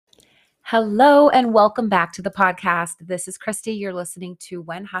Hello and welcome back to the podcast. This is Christy. You're listening to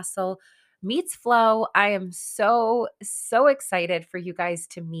When Hustle Meets Flow. I am so excited for you guys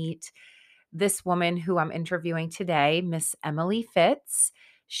to meet this woman who I'm interviewing today, Miss Emily Fitz.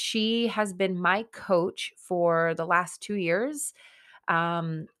 She has been my coach for the last 2 years.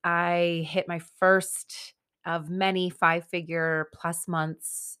 I hit my first of many 5-figure plus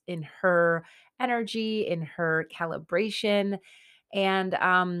months in her energy, in her calibration. And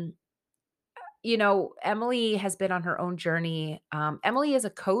Emily has been on her own journey. Emily is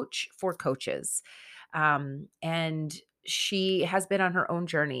a coach for coaches. And she has been on her own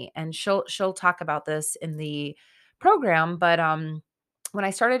journey, and she'll talk about this in the program. But when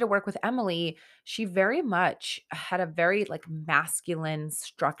I started to work with Emily, she very much had a very like masculine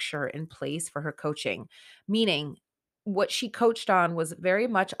structure in place for her coaching, meaning what she coached on was very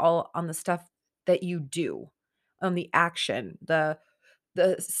much all on the stuff that you do, on the action, the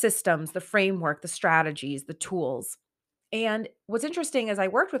systems, the framework, the strategies, the tools. And what's interesting is I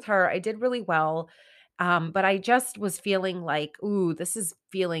worked with her, I did really well. But I just was feeling like, ooh, this is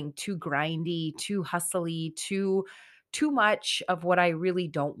feeling too grindy, too hustly, too much of what I really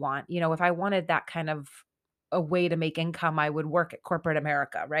don't want. If I wanted that kind of a way to make income, I would work at corporate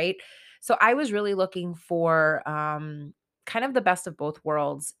America, right? So I was really looking for kind of the best of both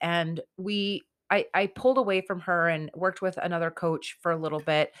worlds. And I pulled away from her and worked with another coach for a little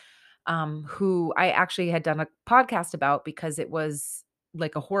bit, who I actually had done a podcast about because it was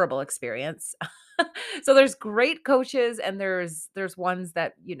like a horrible experience. So there's great coaches and there's ones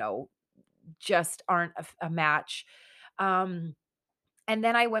that, just aren't a match. Um, and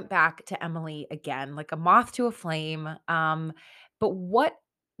then I went back to Emily again, like a moth to a flame. But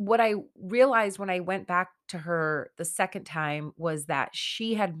what I realized when I went back to her the second time was that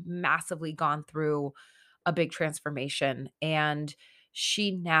she had massively gone through a big transformation, and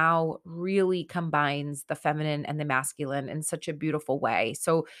she now really combines the feminine and the masculine in such a beautiful way.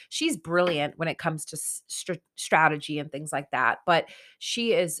 So she's brilliant when it comes to strategy and things like that, but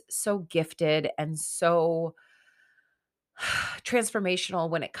she is so gifted and so transformational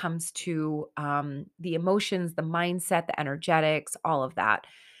when it comes to the emotions, the mindset, the energetics, all of that.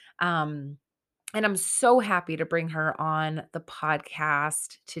 Um, and I'm so happy to bring her on the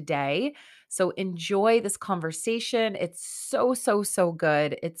podcast today. So enjoy this conversation. It's so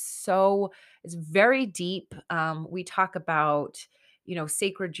good. It's very deep. We talk about,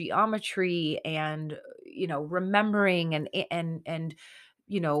 sacred geometry and, remembering and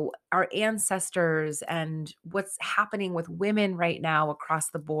our ancestors and what's happening with women right now across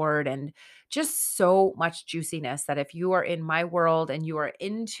the board, and just so much juiciness that if you are in my world and you are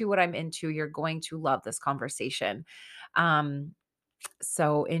into what I'm into, you're going to love this conversation.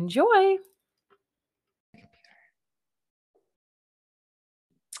 So enjoy.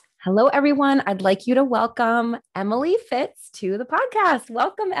 Hello, everyone. I'd like you to welcome Emily Fitz to the podcast.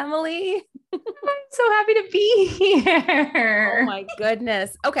 Welcome, Emily. I'm so happy to be Oh here. my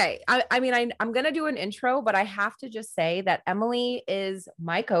goodness. Okay. I'm going to do an intro, but I have to just say that Emily is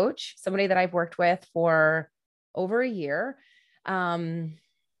my coach, somebody that I've worked with for over a year. I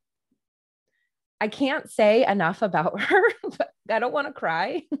can't say enough about her, but I don't want to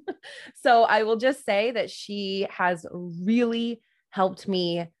cry. So I will just say that she has really helped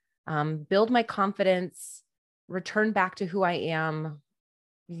me build my confidence, return back to who I am,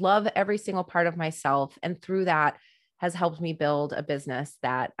 love every single part of myself. And through that has helped me build a business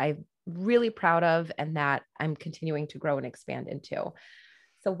that I'm really proud of and that I'm continuing to grow and expand into.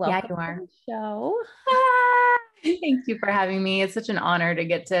 So Yeah, welcome you to are. the show. Thank you for having me. It's such an honor to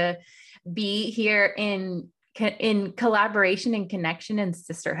get to be here in collaboration and connection and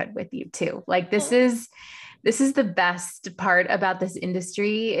sisterhood with you too. Like this is the best part about this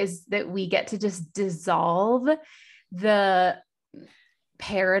industry, is that we get to just dissolve the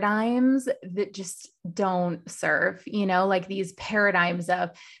paradigms that just don't serve, like these paradigms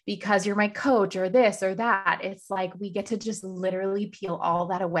of, because you're my coach or this or that. It's like we get to just literally peel all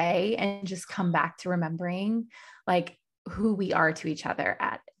that away and just come back to remembering like who we are to each other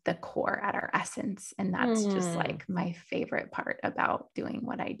at the core, at our essence. And that's just like my favorite part about doing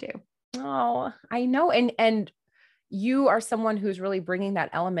what I do. Oh, I know. And you are someone who's really bringing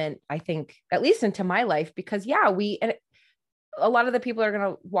that element, I think, at least into my life, because and a lot of the people that are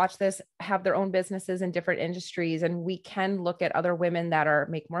going to watch this have their own businesses in different industries. And we can look at other women that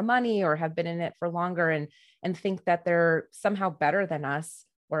make more money or have been in it for longer and think that they're somehow better than us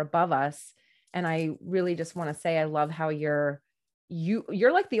or above us. And I really just want to say, I love how you're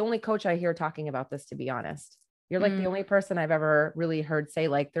like the only coach I hear talking about this, to be honest. You're like the only person I've ever really heard say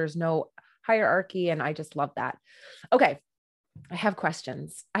like, there's no hierarchy. And I just love that. Okay. I have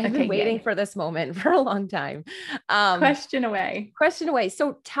questions. I have been Okay, waiting yay. for this moment for a long time. Um, Question away. question away.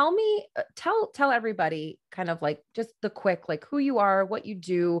 So tell me, tell everybody kind of like just the quick, like who you are, what you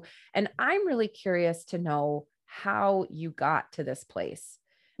do. And I'm really curious to know how you got to this place.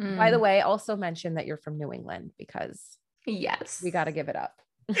 By the Mm, way, also mention that you're from New England because yes. we got to give it up.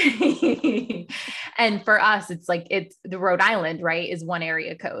 And for us, it's like it's the Rhode Island, right? Is one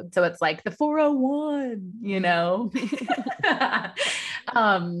area code. So it's like the 401, you know?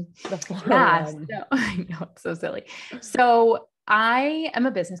 um, The yeah. 401. So I know it's so silly. So I am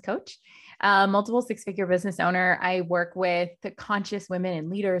a business coach, multiple six-figure business owner. I work with conscious women and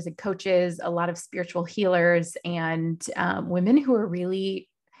leaders and coaches, a lot of spiritual healers, and women who are really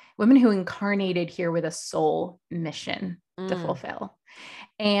women who incarnated here with a soul mission to Mm, fulfill.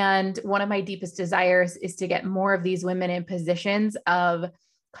 And one of my deepest desires is to get more of these women in positions of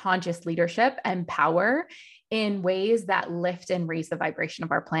conscious leadership and power in ways that lift and raise the vibration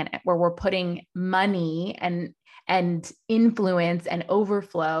of our planet, where we're putting money and influence and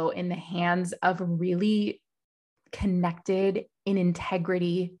overflow in the hands of really connected, in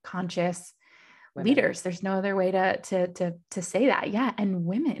integrity, conscious women. leaders. There's no other way to say that. Yeah, and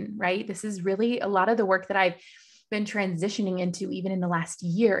women, right? This is really a lot of the work that I've been transitioning into even in the last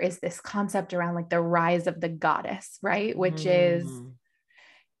year is this concept around like the rise of the goddess, right? Which is Mm,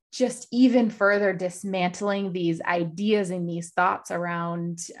 just even further dismantling these ideas and these thoughts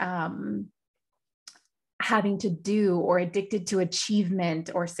around having to do or addicted to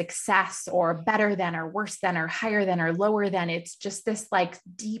achievement or success or better than or worse than or higher than or lower than. It's just this like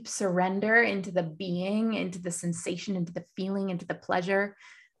deep surrender into the being, into the sensation, into the feeling, into the pleasure.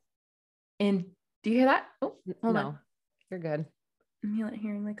 And do you hear that? Oh, hold on. no, you're good. I'm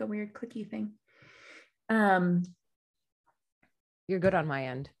hearing like a weird clicky thing. Um, You're good on my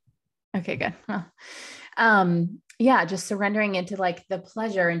end. okay, good. Huh. Yeah, just surrendering into like the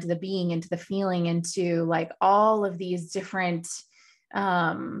pleasure, into the being, into the feeling, into like all of these different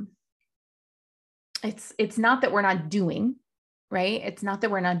um it's not that we're not doing, right? It's not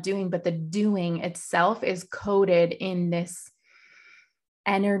that we're not doing, but the doing itself is coded in this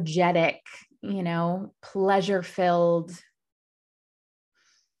energetic, pleasure filled.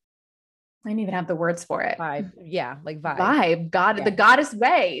 I don't even have the words for it. Vibe. Yeah, like vibe. Vibe, God, the Yeah. goddess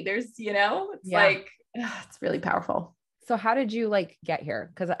way. There's, it's Yeah. like, it's really powerful. So how did you like get here?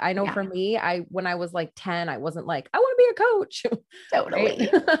 Because I know Yeah, for me, I when I was like 10, I wasn't like, I want to be a coach. totally.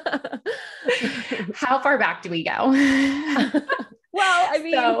 Right. How far back do we go? Well, I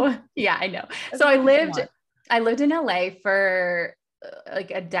mean, So, yeah, I know. as So much as you want. I lived in LA for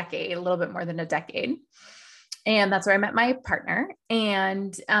like a decade, a little bit more than a decade. And that's where I met my partner.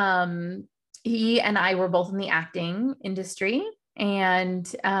 And he and I were both in the acting industry.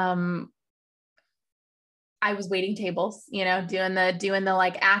 And I was waiting tables, doing the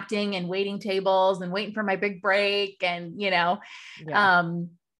like acting and waiting tables and waiting for my big break and, Yeah. um,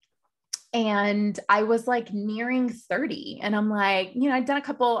 and I was like nearing 30 and I'm like, I'd done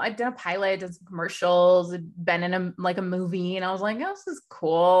a pilot, done some commercials, had been in a movie and I was like, oh, this is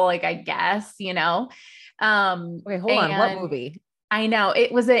cool. Like, I guess, Okay, hold on. What and movie? I know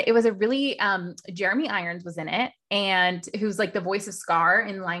it was a really Jeremy Irons was in it and who's like the voice of Scar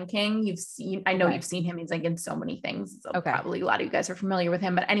in Lion King. I know Okay. you've seen him. He's like in so many things. So Okay. probably a lot of you guys are familiar with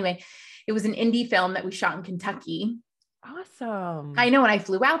him. But anyway, it was an indie film that we shot in Kentucky. I Awesome. know. And I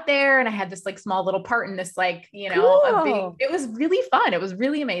flew out there and I had this like small little part in this, like, Cool. it was really fun. It was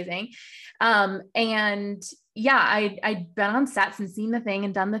really amazing. And yeah, I'd been on sets and seen the thing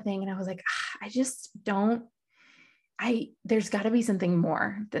and done the thing. And I was like, I just don't, there's gotta be something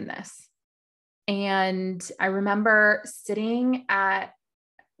more than this. And I remember sitting at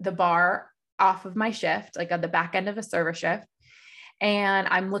the bar off of my shift, like at the back end of a service shift, and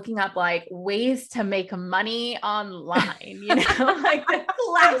I'm looking up like ways to make money online, like the I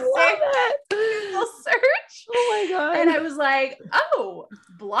classic love Google it. search. Oh my And God. I was like, oh,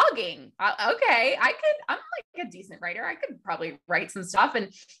 blogging. Okay. I'm like a decent writer. I could probably write some stuff. And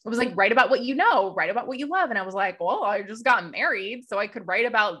it was like, write about what you know, write about what you love. And I was like, well, I just got married, so I could write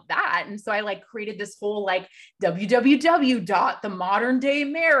about that. And so I like created this whole like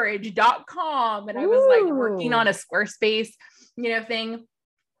www.themoderndaymarriage.com. And I was like working on Ooh. a Squarespace thing,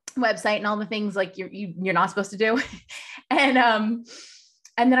 website and all the things like you're not supposed to do.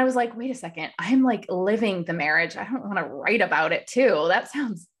 And then I was like, wait a second, I'm like living the marriage. I don't want to write about it too. That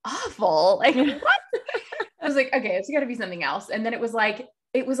sounds awful. Like what? I was like, okay, it's got to be something else. And then it was like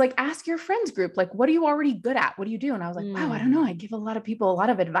it was like, ask your friends group, like, what are you already good at? What do you do? And I was like, wow, I don't know. I give a lot of people a lot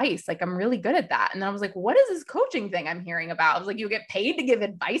of advice. Like, I'm really good at that. And then I was like, what is this coaching thing I'm hearing about? I was like, you get paid to give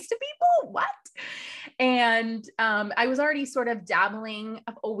advice to people? What? And I was already sort of dabbling.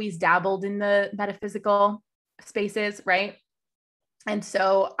 I've always dabbled in the metaphysical spaces, right? And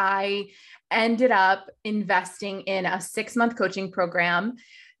so I ended up investing in a 6-month coaching program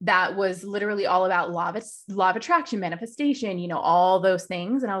that was literally all about law of attraction, manifestation, you know, all those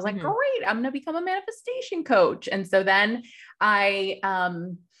things. And I was like, great, I'm going to become a manifestation coach. And so then I,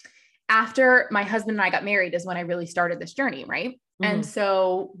 after my husband and I got married is when I really started this journey. Right. And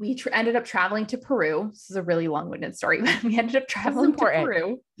so we ended up traveling to Peru. This is a really long-winded story, but we ended up traveling to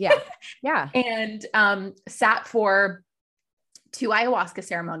Peru. Yeah. Yeah. And sat for 2 ayahuasca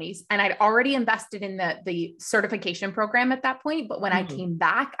ceremonies. And I'd already invested in the certification program at that point. But when I came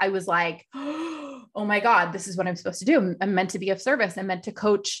back, I was like, oh my God, this is what I'm supposed to do. I'm meant to be of service. I'm meant to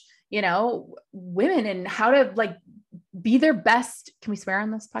coach, you know, women and how to like be their best. Can we swear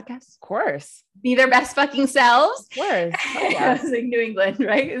on this podcast? Of course. Be their best fucking selves. Of course. Oh, yeah. I was like New England,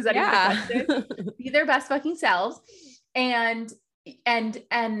 right? Is that even the question? Be their best fucking selves and,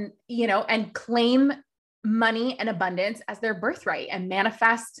 you know, and claim money and abundance as their birthright and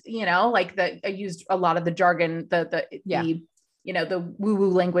manifest, you know, like I used a lot of the jargon, the you know, the woo-woo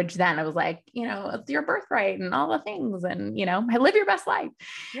language. Then I was like, you know, it's your birthright and all the things and, you know, live your best life.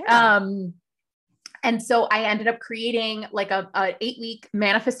 Yeah. And so I ended up creating like a 8-week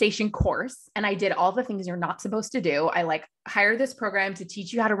manifestation course. And I did all the things you're not supposed to do. I like hired this program to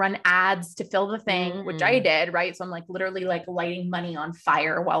teach you how to run ads to fill the thing, which I did. Right. So I'm like literally like lighting money on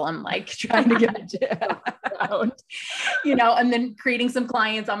fire while I'm like trying to get it around, you know, and then creating some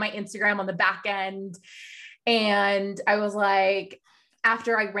clients on my Instagram on the back end. And I was like,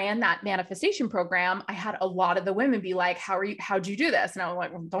 after I ran that manifestation program, I had a lot of the women be like, how'd you do this? And I was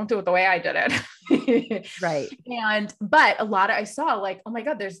like, well, don't do it the way I did it. Right. But a lot of, I saw like, oh my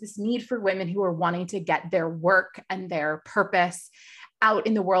God, there's this need for women who are wanting to get their work and their purpose out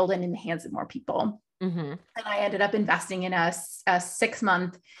in the world and in the hands of more people. And I ended up investing in a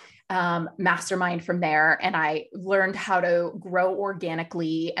 6-month mastermind from there. And I learned how to grow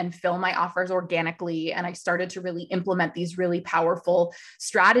organically and fill my offers organically. And I started to really implement these really powerful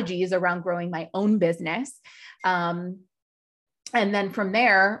strategies around growing my own business. And then from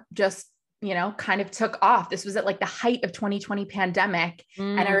there, just, you know, kind of took off. This was at like the height of 2020 pandemic.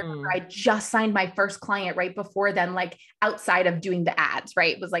 And I remember I just signed my first client right before then, like outside of doing the ads,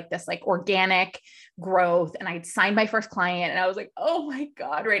 right? It was like this like organic growth. And I'd signed my first client and I was like, oh my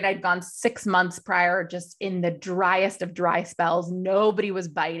God, right. And I'd gone 6 months prior, just in the driest of dry spells. Nobody was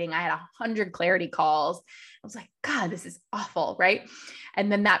biting. I had 100 clarity calls. I was like, God, this is awful. Right.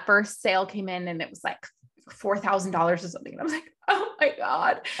 And then that first sale came in and it was like $4,000 or something. And I was like, oh my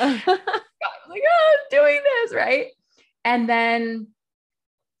God. I was like, oh, I'm doing this. Right. And then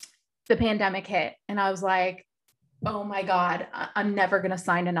the pandemic hit and I was like, oh my God, I'm never going to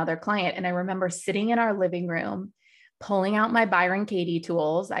sign another client. And I remember sitting in our living room, pulling out my Byron Katie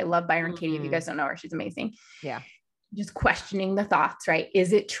tools. I love Byron Katie. If you guys don't know her, she's amazing. Yeah. Just questioning the thoughts, right?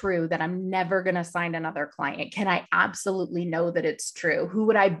 Is it true that I'm never going to sign another client? Can I absolutely know that it's true? Who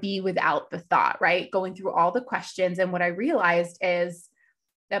would I be without the thought, right? Going through all the questions. And what I realized is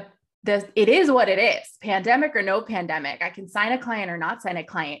that it is what it is, pandemic or no pandemic. I can sign a client or not sign a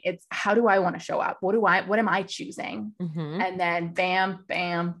client. It's how do I want to show up? What am I choosing? And then bam,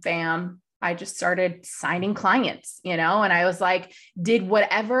 bam, bam. I just started signing clients, you know, and I was like, did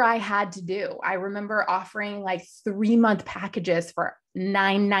whatever I had to do. I remember offering like 3-month packages for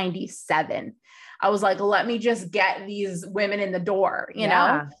 $997. I was like, let me just get these women in the door, you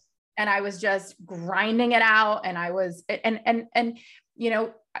know? And I was just grinding it out. And I was, and, you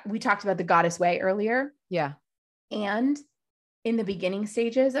know, we talked about the goddess way earlier. Yeah. And in the beginning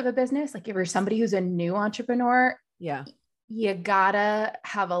stages of a business, like if you're somebody who's a new entrepreneur, you gotta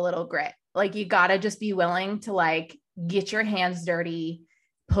have a little grit. Like you gotta just be willing to like get your hands dirty,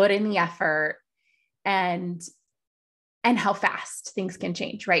 put in the effort and how fast things can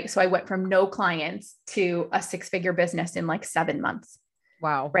change. Right. So I went from no clients to a 6-figure business in like 7 months.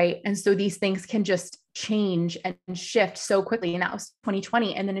 Wow. Right. And so these things can just change and shift so quickly. And that was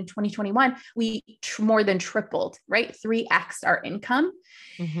 2020. And then in 2021, we more than tripled, right? 3x our income.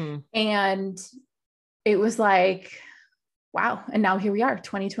 And it was like, wow. And now here we are,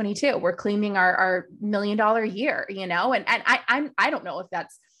 2022, we're claiming our $1 million year, you know, and I don't know if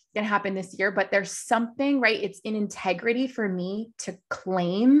that's going to happen this year, but there's something, right? It's in integrity for me to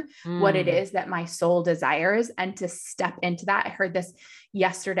claim what it is that my soul desires and to step into that. I heard this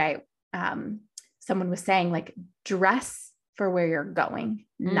yesterday. Someone was saying like, dress for where you're going,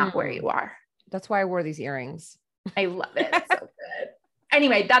 not where you are. That's why I wore these earrings. I love it. It's so good.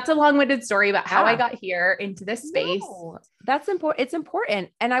 Anyway, that's a long-winded story about how I got here into this space. No, that's important. It's important.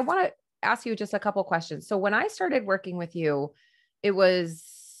 And I want to ask you just a couple questions. So when I started working with you, it was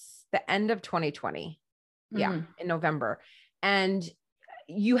the end of 2020. Yeah, in November. And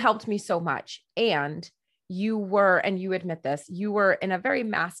you helped me so much. And you admit this, you were in a very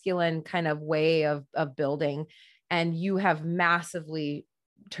masculine kind of way of building, and you have massively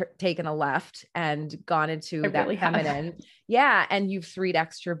taken a left and gone into that really feminine. Yeah. And you've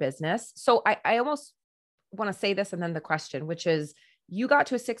 3X'd your business. So I almost want to say this and then the question, which is, you got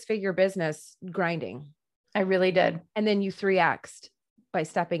to a 6-figure business grinding. I really did. And then you 3X'd by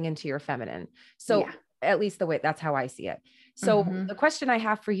stepping into your feminine. So at least that's how I see it. So the question I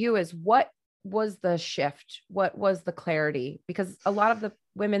have for you is, what was the shift? What was the clarity? Because a lot of the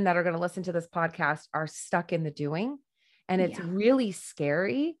women that are going to listen to this podcast are stuck in the doing. And it's really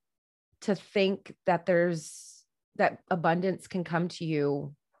scary to think that that abundance can come to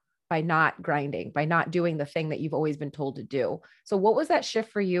you by not grinding, by not doing the thing that you've always been told to do. So what was that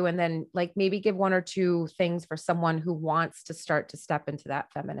shift for you? And then like maybe give 1 or 2 things for someone who wants to start to step into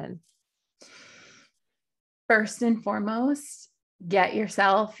that feminine. First and foremost, get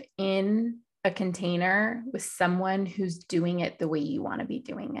yourself in a container with someone who's doing it the way you want to be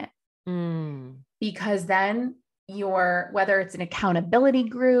doing it. Because then whether it's an accountability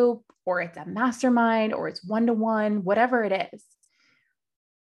group or it's a mastermind or it's one-to-one, whatever it is,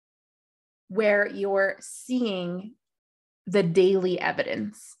 where you're seeing the daily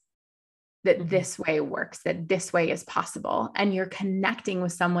evidence that this way works, that this way is possible, and you're connecting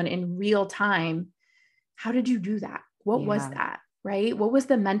with someone in real time. How did you do that? What was that? Right? What was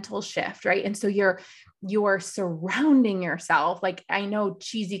the mental shift? Right. And so you're surrounding yourself. Like, I know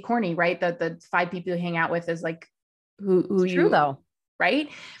cheesy, corny, right? The 5 people you hang out with is like, who it's true though. Right.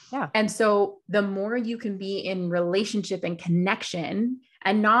 Yeah. And so the more you can be in relationship and connection,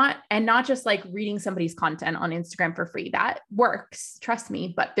 and not just like reading somebody's content on Instagram for free, that works, trust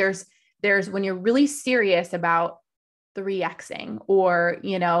me. But there's when you're really serious about 3Xing or,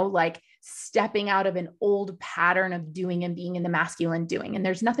 like stepping out of an old pattern of doing and being in the masculine doing. And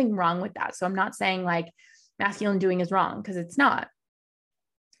there's nothing wrong with that. So I'm not saying like masculine doing is wrong, because it's not.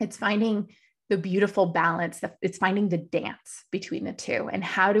 It's finding the beautiful balance. It's finding the dance between the two. And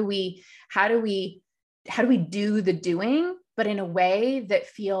how do we do the doing, but in a way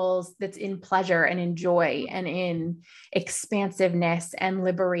that's in pleasure and in joy and in expansiveness and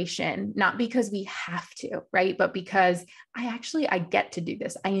liberation, not because we have to, right? But because I get to do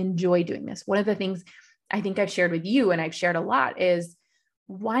this. I enjoy doing this. One of the things I think I've shared with you, and I've shared a lot, is,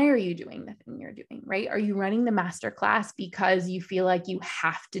 why are you doing the thing you're doing, right? Are you running the masterclass because you feel like you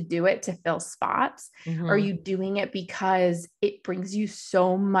have to do it to fill spots? Are you doing it because it brings you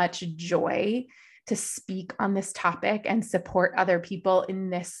so much joy to speak on this topic and support other people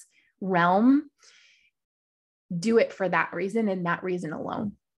in this realm? Do it for that reason and that reason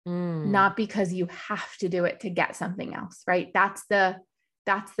alone, not because you have to do it to get something else, right? That's the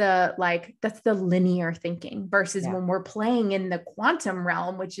linear thinking versus when we're playing in the quantum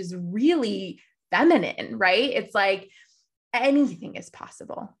realm, which is really feminine, right? It's like anything is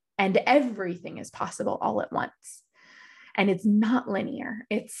possible and everything is possible all at once. And it's not linear.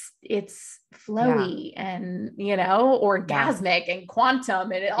 It's flowy and, orgasmic and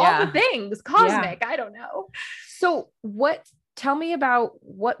quantum and all the things, cosmic. I don't know. So tell me about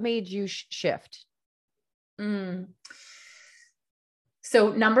what made you shift? So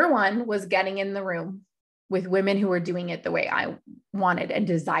number 1 was getting in the room with women who were doing it the way I wanted and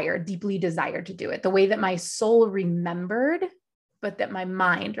deeply desired to do it, the way that my soul remembered, but that my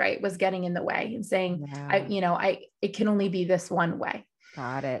mind, right, was getting in the way and saying, it can only be this one way.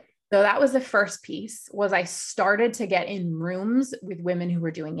 Got it. So that was the first piece. Was I started to get in rooms with women who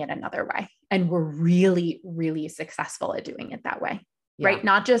were doing it another way and were really, really successful at doing it that way. Right?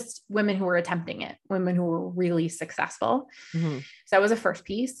 Not just women who were attempting it, women who were really successful. So that was the first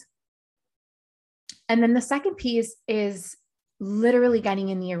piece. And then the second piece is literally getting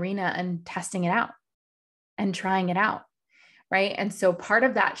in the arena and testing it out and trying it out. Right. And so part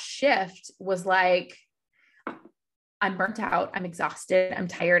of that shift was like, I'm burnt out. I'm exhausted. I'm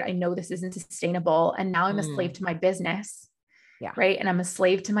tired. I know this isn't sustainable. And now I'm a slave to my business. Yeah. Right. And I'm a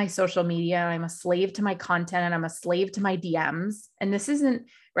slave to my social media. I'm a slave to my content, and I'm a slave to my DMs. And this isn't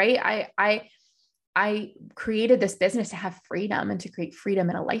right. I created this business to have freedom and to create freedom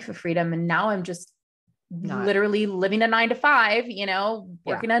and a life of freedom. And now I'm just literally living a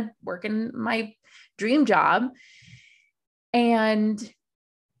 9-to-5, working my dream job. And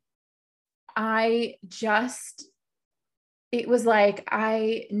I just it was like,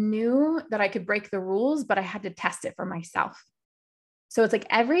 I knew that I could break the rules, but I had to test it for myself. So it's like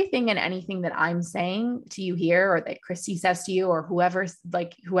everything and anything that I'm saying to you here, or that Christy says to you, or whoever's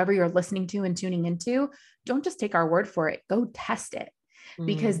like, whoever you're listening to and tuning into, don't just take our word for it. Go test it,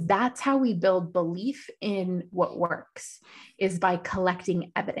 because Mm, that's how we build belief in what works, is by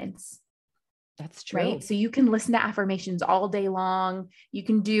collecting evidence. that's Right. true. So you can listen to affirmations all day long. You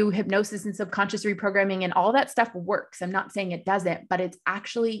can do hypnosis and subconscious reprogramming, and all that stuff works. I'm not saying it doesn't, but it's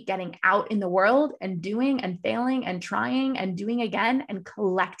actually getting out in the world and doing and failing and trying and doing again and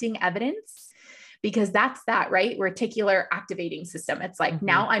collecting evidence, because that's that, right? Reticular activating system. It's like, Hmm.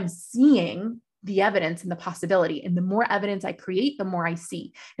 now I'm seeing the evidence and the possibility. And the more evidence I create, the more I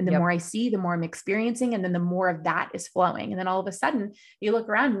see. And the Yep. more I see, the more I'm experiencing. And then the more of that is flowing. And then all of a sudden you look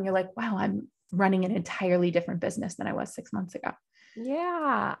around and you're like, wow, I'm running an entirely different business than I was 6 months ago.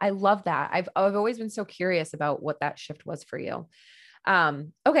 Yeah, I love that. I've always been so curious about what that shift was for you.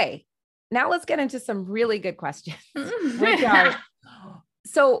 Okay. Now let's get into some really good questions, which are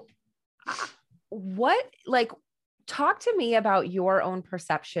so uh, what like talk to me about your own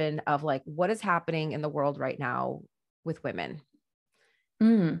perception of like what is happening in the world right now with women.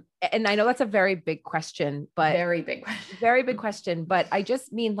 Mm, And I know that's a very big question, but very big question. very big question, but I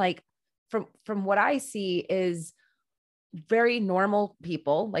just mean like from what I see is very normal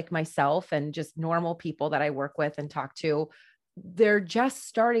people like myself and just normal people that I work with and talk to, they're just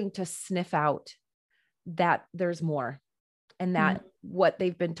starting to sniff out that there's more and Mm, that what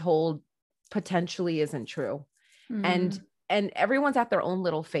they've been told potentially isn't true. And mm, everyone's at their own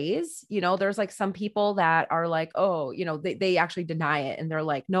little phase. There's like some people that are like, oh, they actually deny it. And they're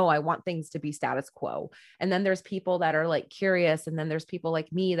like, no, I want things to be status quo. And then there's people that are like curious. And then there's people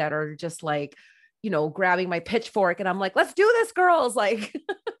like me that are just like, grabbing my pitchfork and I'm like, let's do this, girls. Like,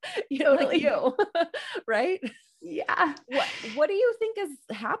 like totally. you, right? Yeah. What do you think is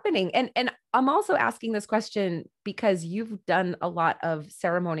happening? And I'm also asking this question because you've done a lot of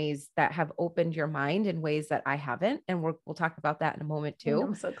ceremonies that have opened your mind in ways that I haven't, and we'll talk about that in a moment too.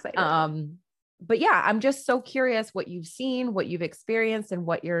 I'm so excited. But yeah, I'm just so curious what you've seen, what you've experienced, and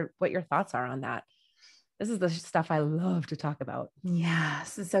what your thoughts are on that. This is the stuff I love to talk about. Yeah.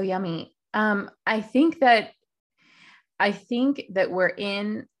 So yummy. I think that we're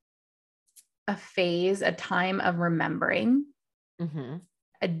in a phase, a time of remembering, Mm-hmm.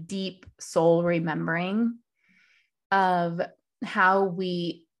 a deep soul remembering of how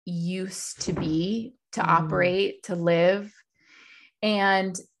we used to be, to Mm-hmm. operate, to live.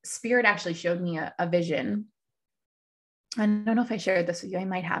 And Spirit actually showed me a vision. I don't know if I shared this with you, I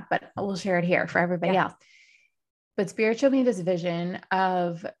might have, but we'll share it here for everybody Yeah. else. But Spirit showed me this vision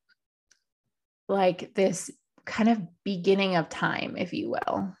of like this kind of beginning of time, if you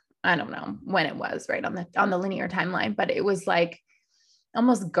will. I don't know when it was, right, on the linear timeline, but it was like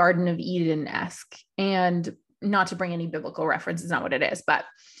almost Garden of Eden-esque. And not to bring any biblical reference, is not what it is, but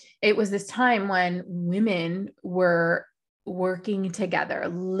it was this time when women were working together,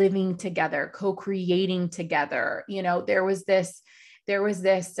 living together, co-creating together. There was this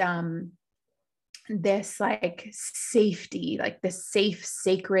like safety, like this safe,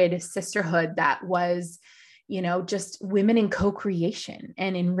 sacred sisterhood that was, just women in co-creation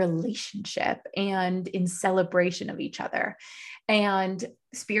and in relationship and in celebration of each other. And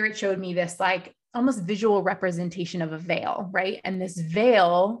Spirit showed me this like almost visual representation of a veil, right? And this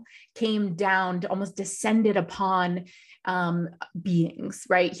veil came down to almost descended upon beings,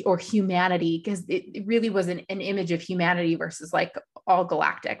 right? Or humanity, because it really was an image of humanity versus like all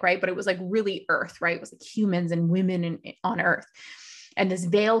galactic, right? But it was like really Earth, right? It was like humans and women on Earth. And this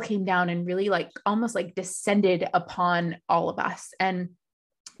veil came down and really like almost like descended upon all of us. And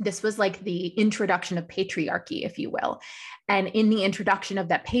this was like the introduction of patriarchy, if you will. And in the introduction of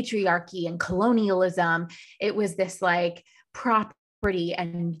that patriarchy and colonialism, it was this like property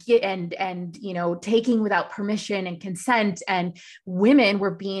and taking without permission and consent, and women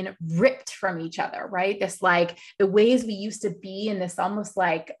were being ripped from each other, right? This like the ways we used to be in this almost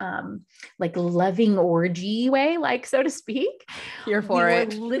like loving orgy way, like, so to speak. Here We for were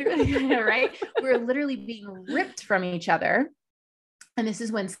it. literally right, we were literally being ripped from each other. And this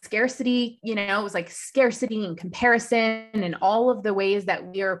is when scarcity, it was like scarcity and comparison and all of the ways that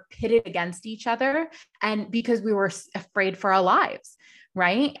we are pitted against each other. And because we were afraid for our lives,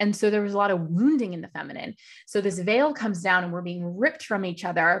 right? And so there was a lot of wounding in the feminine. So this veil comes down and we're being ripped from each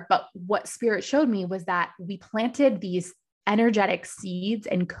other. But what Spirit showed me was that we planted these energetic seeds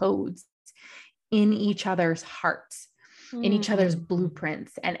and codes in each other's hearts, in each other's Mm.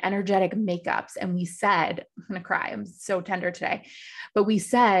 blueprints and energetic makeups. And we said, I'm going to cry, I'm so tender today, but we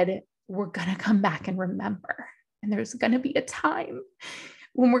said, we're going to come back and remember. And there's going to be a time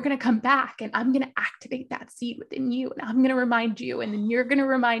when we're going to come back and I'm going to activate that seed within you. And I'm going to remind you, and then you're going to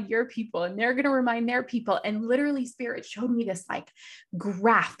remind your people, and they're going to remind their people. And literally Spirit showed me this like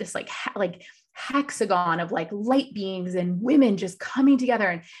graph, this like hexagon of like light beings and women just coming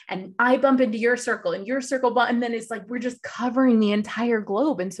together, and I bump into your circle and your circle bump. And then it's like, we're just covering the entire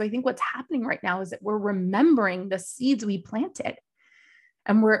globe. And so I think what's happening right now is that we're remembering the seeds we planted,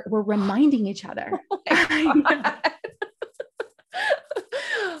 and we're reminding each other.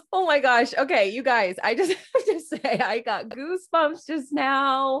 Oh my gosh. Okay. You guys, I just have to say, I got goosebumps just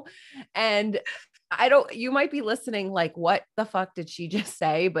now. And you might be listening like, what the fuck did she just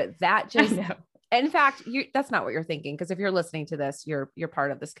say? But that just, in fact, that's not what you're thinking. Cause if you're listening to this, you're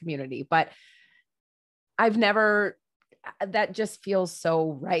part of this community, but that just feels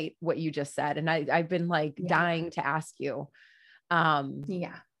so right. What you just said. And I've been like dying to ask you.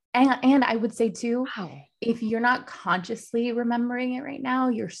 Yeah. And I would say too, wow. If you're not consciously remembering it right now,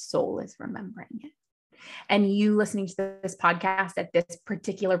 your soul is remembering it. And you listening to this podcast at this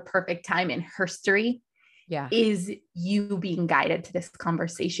particular perfect time in history is you being guided to this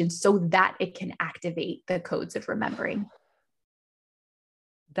conversation so that it can activate the codes of remembering.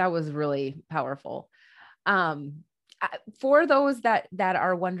 That was really powerful. For those that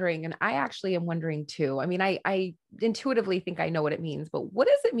are wondering, and I actually am wondering too, I mean, I intuitively think I know what it means, but what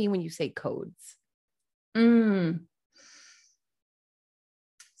does it mean when you say codes?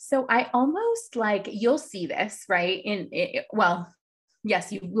 So I almost like, you'll see this, right?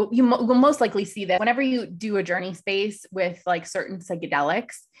 Yes, you will most likely see that whenever you do a journey space with like certain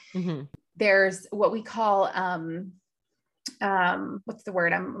psychedelics, there's what we call, what's the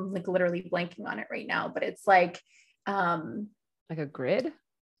word? I'm like literally blanking on it right now, but it's like a grid.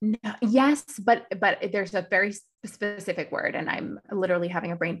 Yes, but there's a very specific word, and I'm literally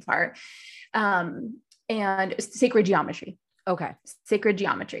having a brain fart. And sacred geometry. Okay. Sacred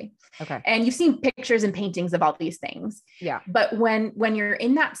geometry. Okay. And you've seen pictures and paintings of all these things. Yeah. But when you're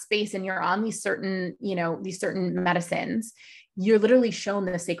in that space and you're on these certain medicines, you're literally shown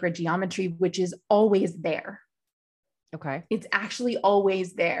the sacred geometry, which is always there. Okay. It's actually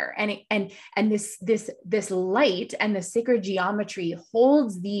always there. And this light and the sacred geometry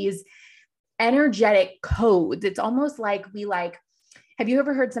holds these energetic codes. It's almost like have you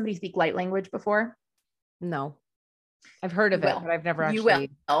ever heard somebody speak light language before? No, I've heard of it, but I've never actually. You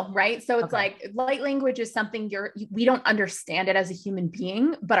will, right? So it's like light language is something we don't understand it as a human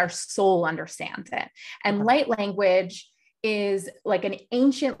being, but our soul understands it. And light language is like an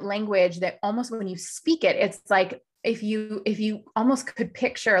ancient language that almost when you speak it, it's like, if you almost could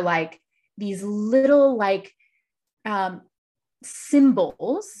picture like these little like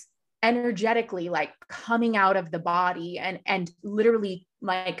symbols energetically like coming out of the body and literally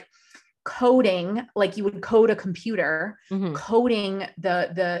like coding, like you would code a computer, coding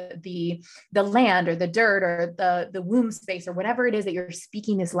the land or the dirt or the womb space or whatever it is that you're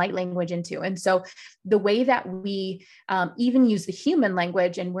speaking this light language into. And so the way that we even use the human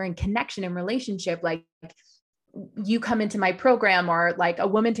language, and we're in connection and relationship, like you come into my program, or like a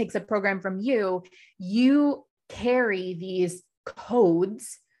woman takes a program from you, you carry these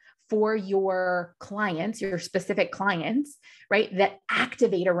codes for your clients, your specific clients, right? That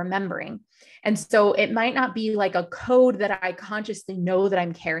activate a remembering. And so it might not be like a code that I consciously know that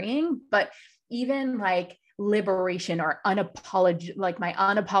I'm carrying, but even like liberation or my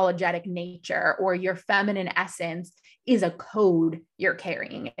unapologetic nature or your feminine essence is a code you're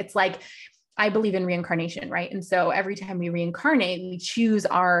carrying. It's like, I believe in reincarnation, right? And so every time we reincarnate, we choose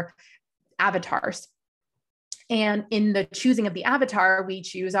our avatars. And in the choosing of the avatar, we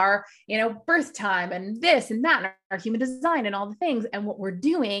choose our, birth time and this and that, and our human design and all the things. And what we're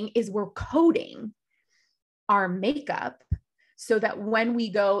doing is we're coding our makeup so that when we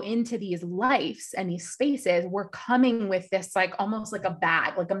go into these lives and these spaces, we're coming with this, like almost like a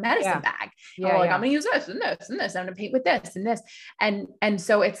bag, like a medicine bag. Yeah, I'm going to use this and this and this. I'm going to paint with this and this. And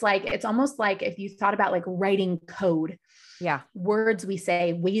so it's like, it's almost like if you thought about like writing code, words we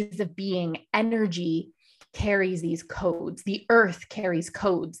say, ways of being, energy carries these codes. The earth carries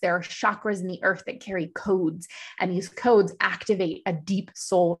codes. There are chakras in the earth that carry codes, and these codes activate a deep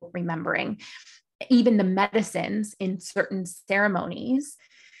soul remembering. Even the medicines in certain ceremonies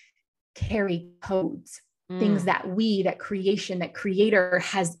carry codes, things that creator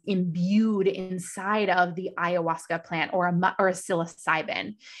has imbued inside of the ayahuasca plant or a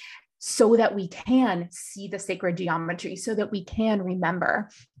psilocybin, so that we can see the sacred geometry, so that we can remember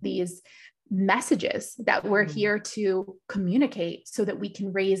these messages that we're here to communicate, so that we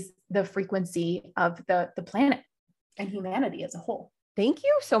can raise the frequency of the planet and humanity as a whole. Thank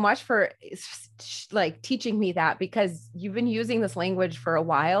you so much for like teaching me that, because you've been using this language for a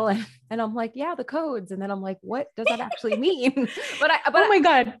while, and I'm like, yeah, the codes. And then I'm like, what does that actually mean? Oh my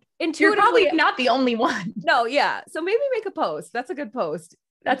God. You're probably Intuitively, not the only one. no, yeah. So maybe make a post. That's a good post.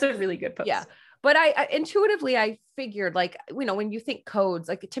 That's a really good post. Yeah. But I intuitively, I figured, like, when you think codes,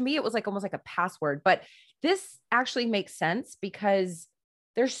 like to me, it was like almost like a password, but this actually makes sense because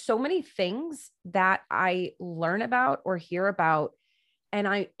there's so many things that I learn about or hear about.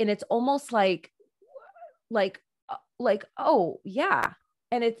 And it's almost like, oh yeah.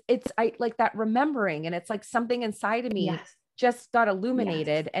 And it's, I like that remembering, and it's like something inside of me Yes. just got Yes.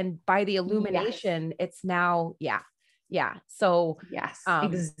 illuminated. And by the Yes. illumination, it's now, yeah. Yeah. So, Yes.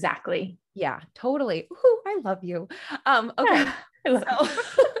 um, Exactly. yeah, totally. Ooh, I love you. Okay. I So, love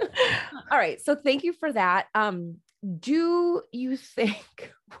you. all right. So thank you for that. Do you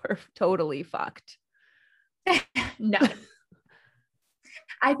think we're totally fucked? No,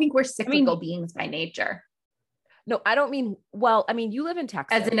 I think we're I mean, cyclical beings by nature no, I don't mean, well, I mean, you live in as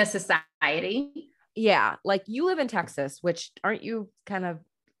Texas. in a society. Yeah. Like you live in Texas, which aren't you kind of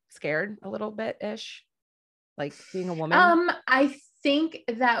scared a little bit ish? Like being a woman? I think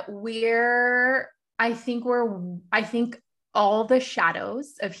that I think all the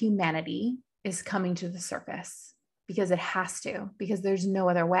shadows of humanity is coming to the surface because it has to, because there's no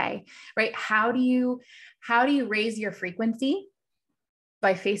other way, right? How do you raise your frequency?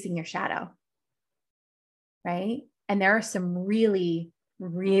 By facing your shadow, right? And there are some really,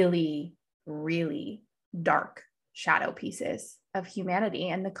 really, really dark shadow pieces of humanity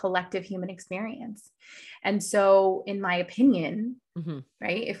and the collective human experience. And so, in my opinion, Mm-hmm.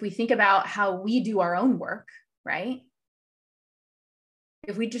 right, if we think about how we do our own work, right,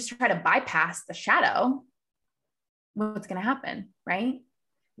 if we just try to bypass the shadow, what's going to happen, right?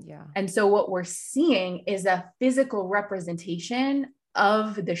 Yeah. And so, what we're seeing is a physical representation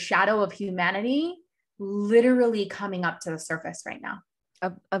of the shadow of humanity literally coming up to the surface right now.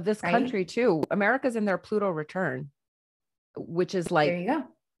 Of this Right. country too. America's in their Pluto return, which is There like, you go.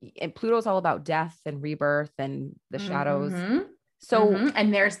 and Pluto's all about death and rebirth and the shadows. Mm-hmm. So, Mm-hmm.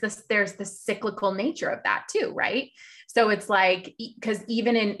 And there's the cyclical nature of that too, right? So it's like, because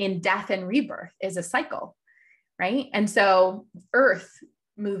even in death and rebirth is a cycle, right? And so Earth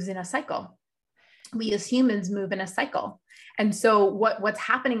moves in a cycle. We as humans move in a cycle. And so what's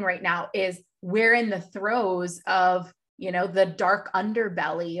happening right now is we're in the throes of, the dark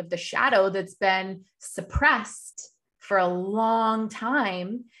underbelly of the shadow that's been suppressed for a long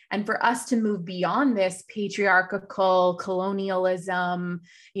time. And for us to move beyond this patriarchal colonialism,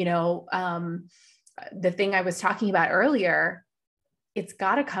 the thing I was talking about earlier, it's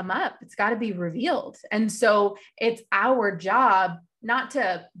got to come up. It's got to be revealed. And so it's our job not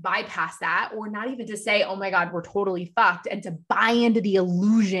to bypass that, or not even to say, oh my God, we're totally fucked, and to buy into the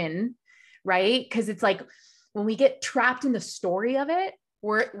illusion, right? Because it's like when we get trapped in the story of it,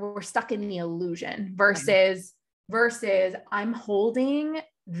 we're stuck in the illusion versus I'm holding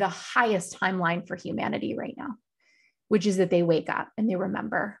the highest timeline for humanity right now, which is that they wake up and they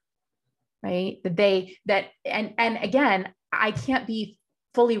remember, right? And again, I can't be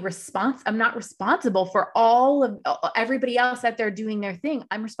fully responsible. I'm not responsible for all of everybody else that they're doing their thing.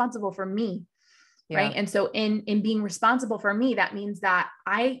 I'm responsible for me. Yeah. Right. And so in being responsible for me, that means that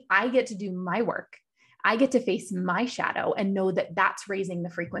I get to do my work. I get to face my shadow and know that that's raising the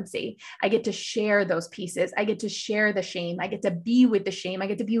frequency. I get to share those pieces. I get to share the shame. I get to be with the shame. I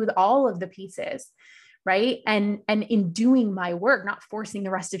get to be with all of the pieces. Right. And in doing my work, not forcing the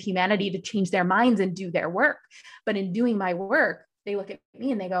rest of humanity to change their minds and do their work, but in doing my work, they look at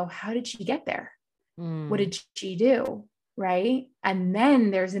me and they go, how did she get there? What did she do? Right. And then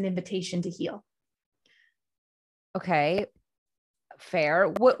there's an invitation to heal. Okay. Fair.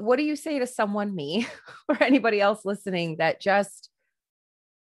 What do you say to someone, me or anybody else listening, that just,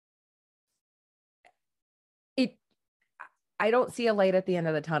 I don't see a light at the end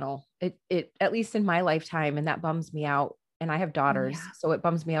of the tunnel. It at least in my lifetime, and that bums me out. And I have daughters, so it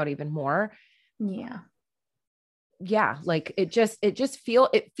bums me out even more. Yeah. Yeah, like it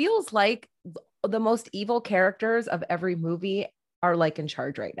feels like the most evil characters of every movie are like in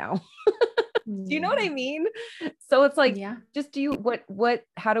charge right now. Do you know what I mean? So it's like, just do you,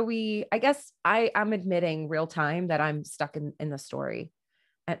 how do we, I guess I'm admitting real time that I'm stuck in the story.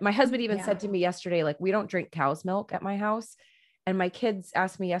 And my husband even said to me yesterday, like, we don't drink cow's milk at my house. And my kids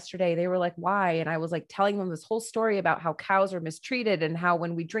asked me yesterday, they were like, why? And I was like telling them this whole story about how cows are mistreated and how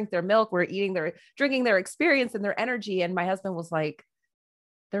when we drink their milk, we're drinking their experience and their energy. And my husband was like,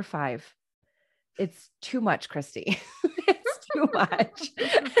 they're 5. It's too much, Christy. It's too much.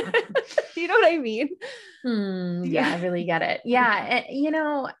 You know what I mean? Yeah, I really get it. Yeah.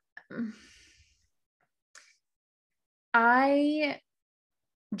 And, I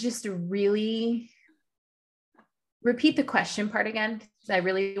just really repeat the question part again, because I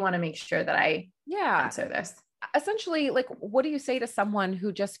really want to make sure that I Yeah. answer this. Essentially, like, what do you say to someone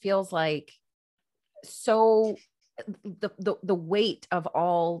who just feels like so the weight of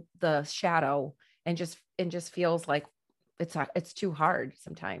all the shadow and just feels like it's too hard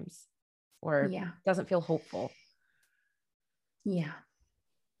sometimes, or Yeah. doesn't feel hopeful? Yeah.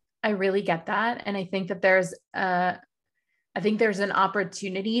 I really get that. And I think that there's an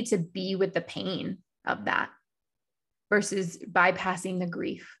opportunity to be with the pain of that versus bypassing the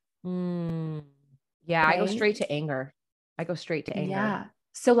grief. Yeah, I go Right. straight to anger. Yeah.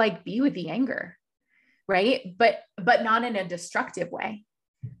 So like be with the anger, right? But not in a destructive way,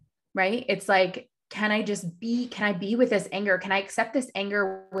 right? It's like, can I be with this anger? Can I accept this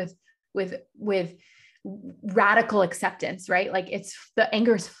anger with radical acceptance, right? Like the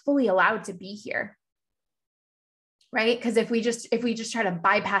anger is fully allowed to be here. Right. Because if we just try to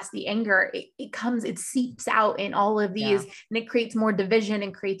bypass the anger, it seeps out in all of these, and it creates more division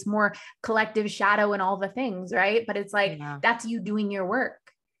and creates more collective shadow and all the things. Right. But it's like, that's you doing your work.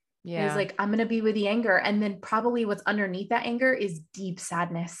 Yeah. It's like, I'm going to be with the anger. And then probably what's underneath that anger is deep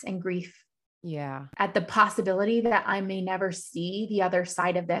sadness and grief. Yeah. At the possibility that I may never see the other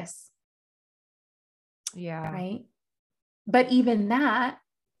side of this. Yeah. Right. But even that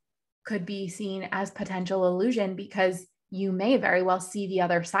could be seen as potential illusion, because you may very well see the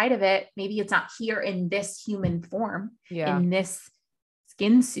other side of it. Maybe it's not here in this human form, in this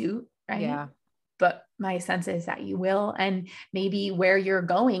skin suit, right? Yeah. But my sense is that you will. And maybe where you're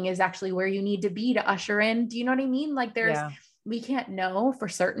going is actually where you need to be to usher in. Do you know what I mean? Like we can't know for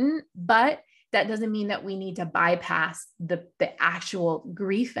certain, but that doesn't mean that we need to bypass the actual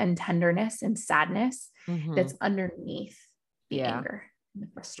grief and tenderness and sadness that's underneath the anger and the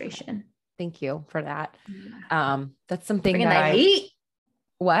frustration. Thank you for that. That's something bringing that heat.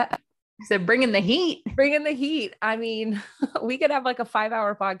 What? I said, bringing the heat. Bringing the heat. I mean, we could have like a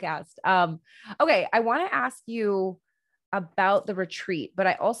 5-hour podcast. Okay. I want to ask you about the retreat, but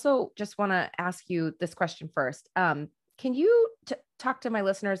I also just want to ask you this question first. Can you talk to my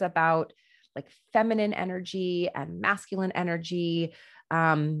listeners about like feminine energy and masculine energy?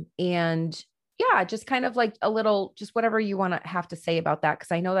 And yeah, just kind of like a little, just whatever you want to have to say about that.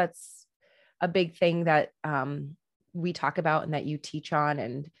 Cause I know that's a big thing that we talk about and that you teach on,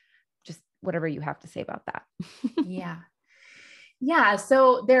 and just whatever you have to say about that. Yeah.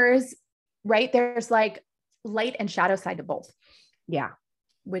 So there's like light and shadow side to both. Yeah.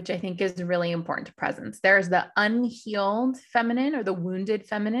 Which I think is really important to presence. There's the unhealed feminine or the wounded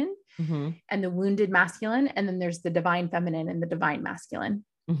feminine and the wounded masculine. And then there's the divine feminine and the divine masculine.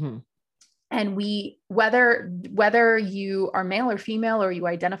 And whether you are male or female, or you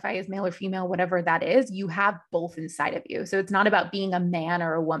identify as male or female, whatever that is, you have both inside of you. So it's not about being a man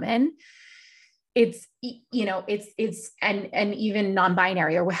or a woman. It's, and even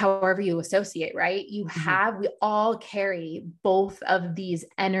non-binary or however you associate, right? We all carry both of these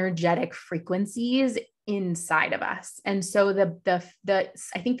energetic frequencies inside of us. And so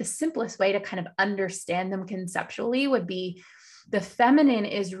I think the simplest way to kind of understand them conceptually would be, the feminine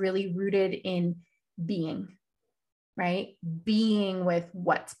is really rooted in being, right? Being with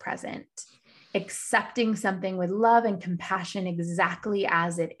what's present, accepting something with love and compassion exactly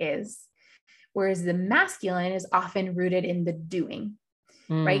as it is. Whereas the masculine is often rooted in the doing,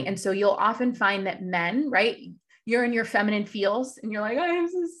 right? And so you'll often find that men, right? You're in your feminine feels and you're like, I am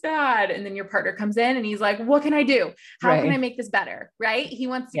so sad. And then your partner comes in and he's like, what can I do? How can I make this better? Right? He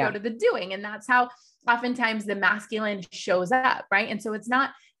wants to go to the doing. And that's how oftentimes the masculine shows up, right? And so it's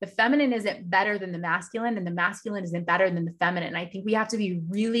not, the feminine isn't better than the masculine, and the masculine isn't better than the feminine. I think we have to be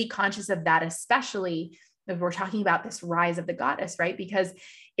really conscious of that, especially if we're talking about this rise of the goddess, right? Because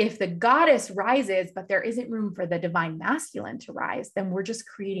if the goddess rises, but there isn't room for the divine masculine to rise, then we're just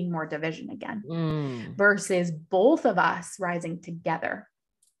creating more division again, versus both of us rising together.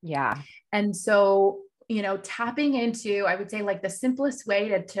 Yeah. And so, tapping into, I would say like the simplest way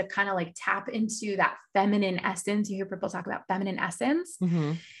to kind of like tap into that feminine essence. You hear people talk about feminine essence,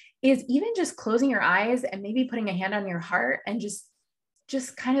 is even just closing your eyes and maybe putting a hand on your heart and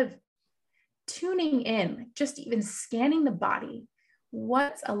just kind of tuning in, just even scanning the body.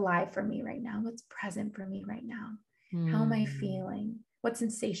 What's alive for me right now? What's present for me right now? How am I feeling? What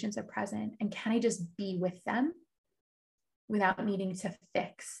sensations are present? And can I just be with them without needing to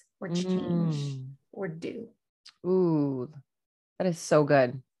fix or change or do? Ooh, that is so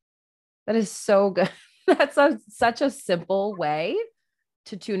good. That is so good. That's such a simple way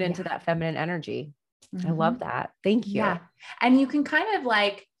to tune into Yeah. that feminine energy. I Mm-hmm. love that. Thank you. Yeah. And you can kind of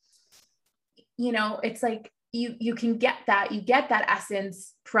like, it's like you can you get that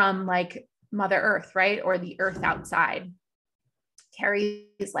essence from like Mother Earth, right? Or the earth outside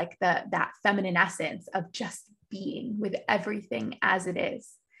carries like that feminine essence of just being with everything as it is,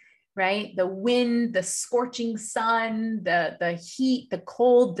 right? The wind, the scorching sun, the heat, the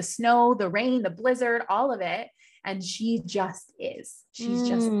cold, the snow, the rain, the blizzard, all of it. And she just is. She's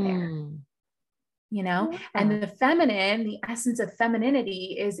just there, I love and that. the feminine, the essence of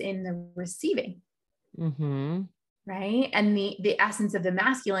femininity is in the receiving, Mm-hmm. right? And the essence of the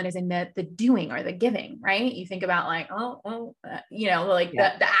masculine is in the doing or the giving, right? You think about like, like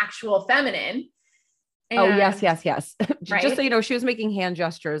Yeah. the actual feminine. Oh, yes, And yes, yes. Just so right. you know, she was making hand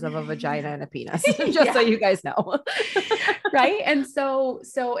gestures of a vagina and a penis, just so Yeah. you guys know. Right. And so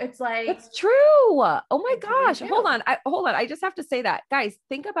it's like, It's true. Oh my it's really gosh. Hold true. on. Hold on. I just have to say that. Guys,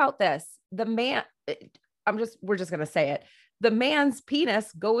 think about this. The man, we're just going to say it. The man's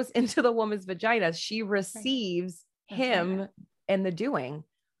penis goes into the woman's vagina. She Right. receives That's right. him and the doing.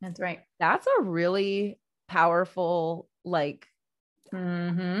 That's right. That's a really powerful, like,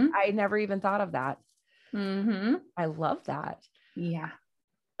 Mm-hmm. I never even thought of that. Mm-hmm. I love that. Yeah.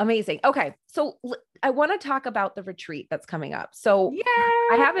 Amazing. Okay. So I want to talk about the retreat that's coming up. So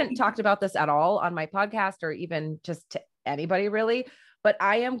I haven't Yay. talked about this at all on my podcast or even just to anybody really, but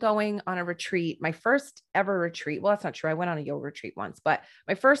I am going on a retreat, my first ever retreat. Well, that's not true. I went on a yoga retreat once, but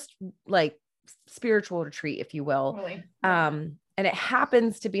my first like spiritual retreat, if you will. Totally. And it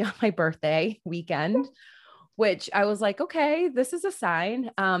happens to be on my birthday weekend, which I was like, okay, this is a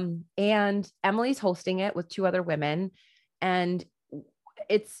sign. And Emily's hosting it with two other women. And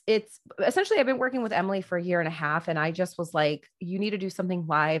it's essentially, I've been working with Emily for a year and a half, and I just was like, you need to do something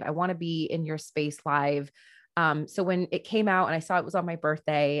live. I want to be in your space live. So when it came out and I saw it was on my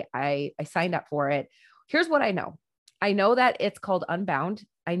birthday, I signed up for it. Here's what I know. I know that it's called Unbound.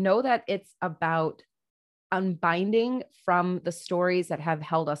 I know that it's about unbinding from the stories that have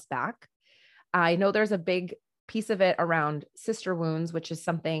held us back. I know there's a big piece of it around sister wounds, which is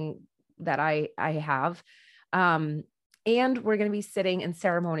something that I have. And we're going to be sitting in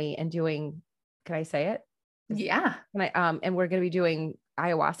ceremony and doing, can I say it? Yeah. And we're going to be doing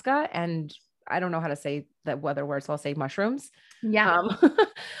ayahuasca, and I don't know how to say the other word, so I'll say mushrooms. Yeah.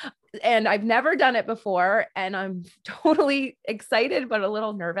 And I've never done it before, and I'm totally excited, but a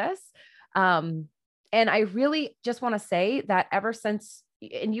little nervous. And I really just want to say that ever since,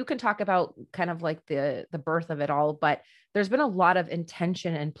 and you can talk about kind of like the birth of it all, but there's been a lot of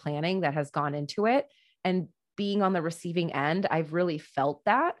intention and planning that has gone into it. And being on the receiving end, I've really felt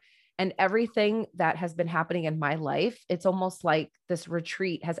that. And everything that has been happening in my life, it's almost like this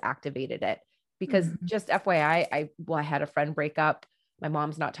retreat has activated it. Because just FYI, I had a friend break up. My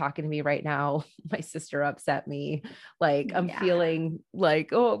mom's not talking to me right now. My sister upset me. Like I'm feeling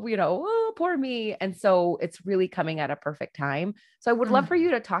like, oh, poor me. And so it's really coming at a perfect time. So I would love for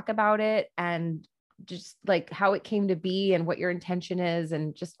you to talk about it and just like how it came to be and what your intention is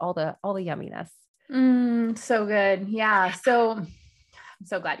and just all the yumminess. So good. Yeah. So I'm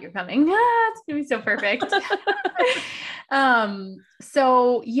so glad you're coming. It's gonna be so perfect.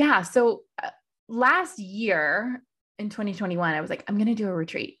 So last year in 2021, I was like, I'm going to do a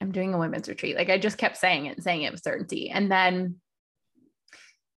retreat. I'm doing a women's retreat. Like I just kept saying it with certainty. And then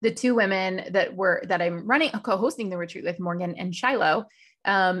the two women that I'm co-hosting the retreat with, Morgan and Shiloh,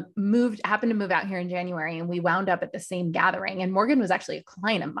 happened to move out here in January, and we wound up at the same gathering. And Morgan was actually a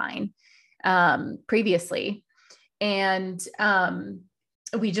client of mine previously. And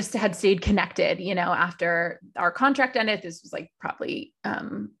we just had stayed connected, after our contract ended. This was like probably,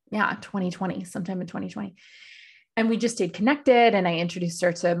 2020, sometime in 2020. And we just stayed connected. And I introduced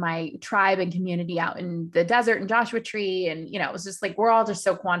her to my tribe and community out in the desert in Joshua Tree. And, it was just like, we're all just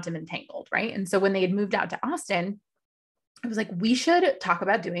so quantum entangled. Right. And so when they had moved out to Austin, I was like, we should talk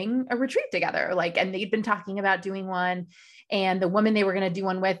about doing a retreat together. And they'd been talking about doing one, and the woman they were going to do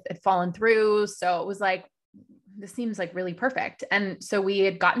one with had fallen through. So it was like, this seems like really perfect. And so we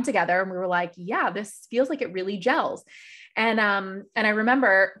had gotten together and we were like, yeah, this feels like it really gels. And I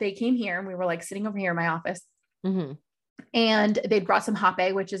remember they came here and we were like sitting over here in my office, and they'd brought some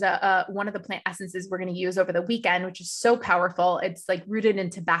hape, which is one of the plant essences we're going to use over the weekend, which is so powerful. It's like rooted in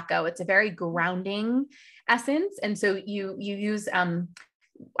tobacco. It's a very grounding essence. And so you use,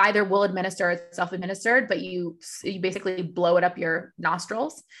 either will administer or self-administered, but you basically blow it up your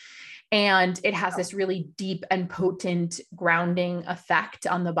nostrils. And it has this really deep and potent grounding effect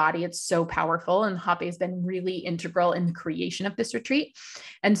on the body. It's so powerful. And Hape has been really integral in the creation of this retreat.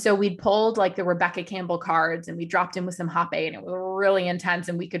 And so we pulled like the Rebecca Campbell cards and we dropped in with some Hape, and it was really intense.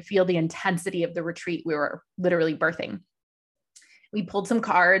 And we could feel the intensity of the retreat we were literally birthing. We pulled some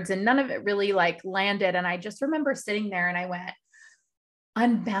cards and none of it really like landed. And I just remember sitting there and I went,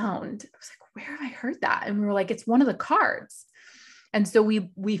 unbound. I was like, where have I heard that? And we were like, it's one of the cards. And so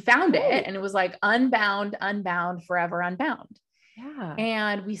we found it, and it was like unbound, unbound, forever unbound. Yeah.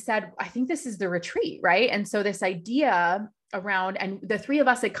 And we said, I think this is the retreat, right? And so this idea around, and the three of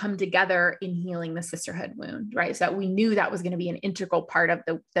us had come together in healing the sisterhood wound, right? So we knew that was going to be an integral part of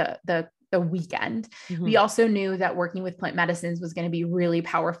the weekend. Mm-hmm. We also knew that working with plant medicines was going to be really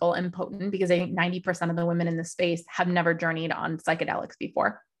powerful and potent, because I think 90% of the women in the space have never journeyed on psychedelics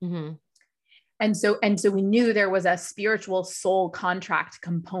before. Mm-hmm. And so we knew there was a spiritual soul contract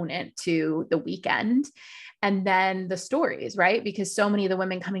component to the weekend. And then the stories, right? Because so many of the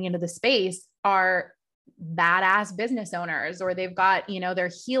women coming into the space are badass business owners, or they've got,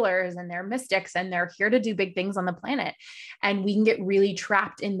 they're healers and they're mystics and they're here to do big things on the planet. And we can get really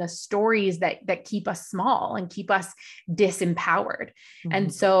trapped in the stories that keep us small and keep us disempowered. Mm-hmm.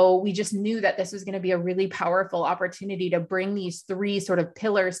 And so we just knew that this was going to be a really powerful opportunity to bring these three sort of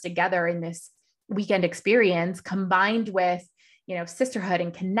pillars together in this weekend experience, combined with, sisterhood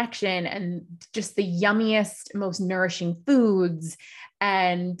and connection and just the yummiest, most nourishing foods.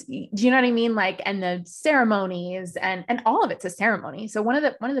 And do you know what I mean? Like, and the ceremonies and all of it's a ceremony. So one of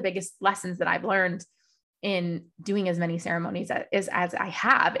the biggest lessons that I've learned in doing as many ceremonies as I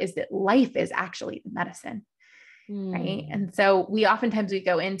have is that life is actually medicine. Right. And so we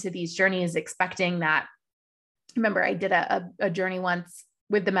go into these journeys expecting that. Remember, I did a journey once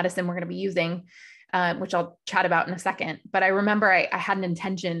with the medicine we're going to be using, which I'll chat about in a second. But I remember I had an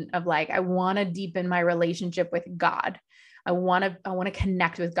intention of like, I want to deepen my relationship with God. I want to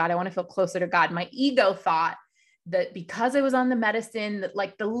connect with God. I want to feel closer to God. My ego thought that because I was on the medicine, that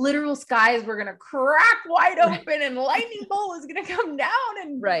like the literal skies were going to crack wide open and lightning bolt was going to come down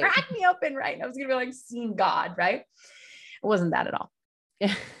and crack me open. Right. And I was going to be like seeing God. Right. It wasn't that at all.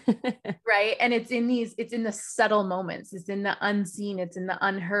 Right. And it's in the subtle moments, it's in the unseen, it's in the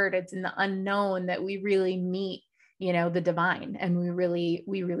unheard, it's in the unknown that we really meet, the divine. And we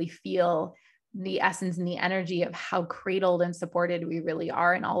really feel the essence and the energy of how cradled and supported we really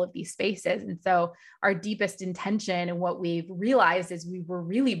are in all of these spaces. And so our deepest intention and what we've realized is we were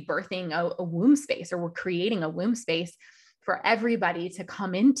really birthing a womb space, or we're creating a womb space for everybody to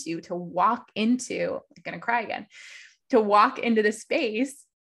come into, to walk into, I'm going to cry again, to walk into the space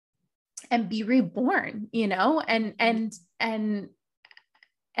and be reborn, and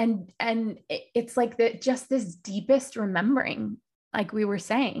it's like just this deepest remembering, like we were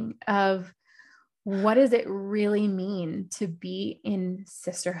saying, of what does it really mean to be in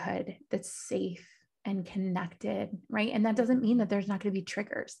sisterhood that's safe and connected, right? And that doesn't mean that there's not going to be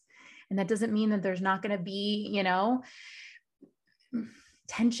triggers. And that doesn't mean that there's not going to be,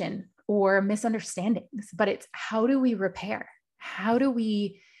 tension or misunderstandings, but it's how do we repair? How do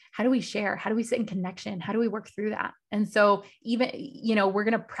we share? How do we sit in connection? How do we work through that? And so even, we're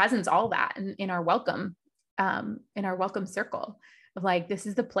going to presence all that in our welcome circle of like, this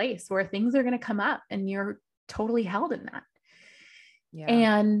is the place where things are going to come up and you're totally held in that. Yeah.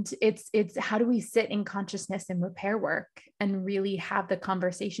 And it's how do we sit in consciousness and repair work and really have the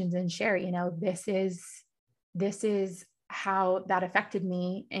conversations and share, this is how that affected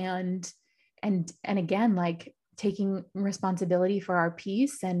me. And again, like taking responsibility for our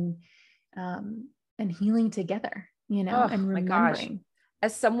peace and healing together, and remembering. My gosh.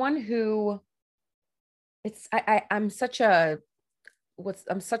 As someone who I'm such a, what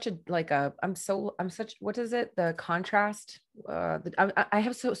is it? The contrast, I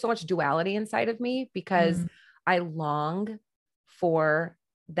have so much duality inside of me because I long for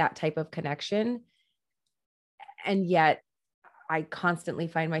that type of connection. And yet I constantly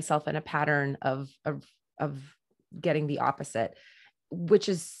find myself in a pattern of getting the opposite, which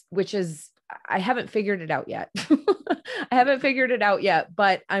is, I haven't figured it out yet.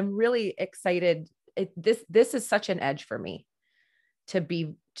 But I'm really excited. This is such an edge for me and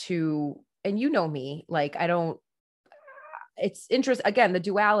me, like, it's interesting. Again, the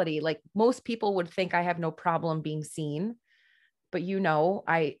duality, like most people would think I have no problem being seen, but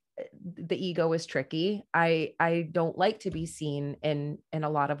the ego is tricky. I don't like to be seen in a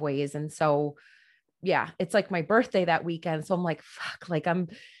lot of ways. And so, yeah, it's like my birthday that weekend. So I'm like, fuck, like I'm,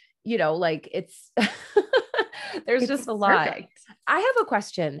 like it's, There's It's just a lot. perfect. I have a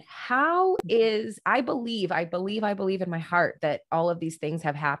question. I believe in my heart that all of these things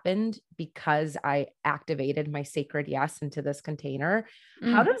have happened because I activated my sacred yes into this container.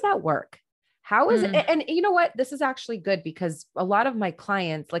 How Mm, does that work? How is it? mm, And you know what? This is actually good because a lot of my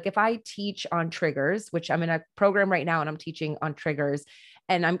clients, like if I teach on triggers, which I'm in a program right now and I'm teaching on triggers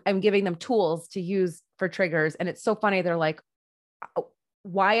and I'm giving them tools to use for triggers. And it's so funny. They're like, "Oh,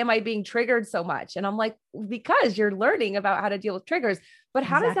 why am I being triggered so much?" And I'm like, because you're learning about how to deal with triggers. But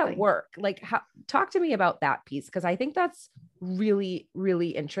how does that exactly. work? Like, talk to me about that piece. Cause I think that's really, really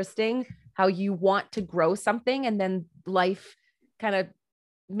interesting how you want to grow something and then life kind of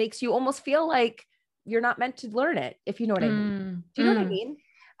makes you almost feel like you're not meant to learn it, if you know what I mean. Mm, Do you know what I mm. mean?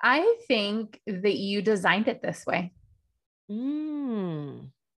 I think that you designed it this way. Mm.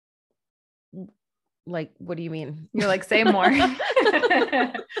 Like, what do you mean? You're like, say more.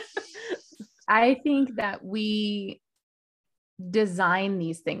 I think that we design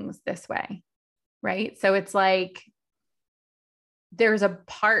these things this way, right? So it's like there's a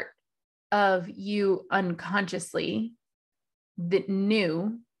part of you unconsciously that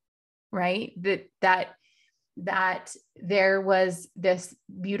knew, right? That there was this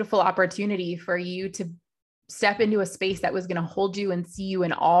beautiful opportunity for you to step into a space that was going to hold you and see you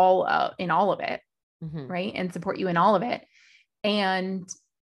in all of it, Mhm. right? And support you in all of it. And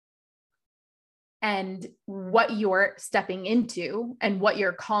what you're stepping into and what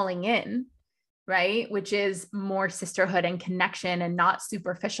you're calling in, right? Which is more sisterhood and connection and not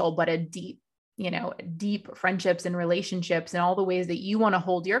superficial, but a deep, deep friendships and relationships and all the ways that you want to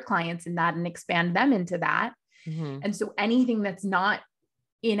hold your clients in that and expand them into that. Mhm. And so anything that's not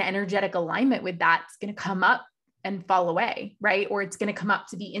in energetic alignment with that's going to come up and fall away, right? Or it's going to come up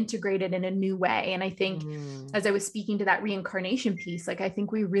to be integrated in a new way. And I think Mm. as I was speaking to that reincarnation piece, like I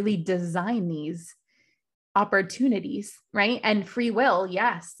think we really design these opportunities, right? And free will,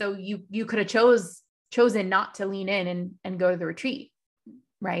 yes. So you could have chosen not to lean in and go to the retreat,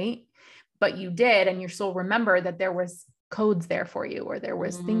 right? But you did, and your soul remembered that there was codes there for you, or there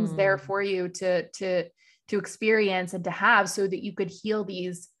was things there Mm. for you to experience and to have, so that you could heal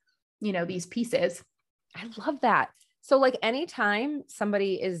these pieces. I love that. So, like, anytime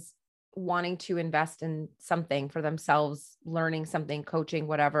somebody is wanting to invest in something for themselves, learning something, coaching,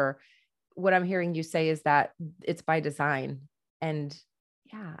 whatever, what I'm hearing you say is that it's by design. And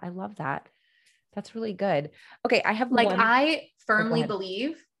yeah, I love that. That's really good. Okay. I have Like one. I Oh, go ahead.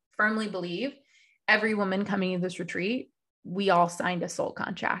 firmly believe every woman coming to this retreat, we all signed a soul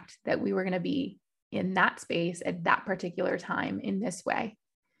contract that we were going to be in that space at that particular time in this way.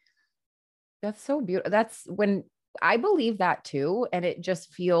 That's so beautiful. That's when I believe that too. And it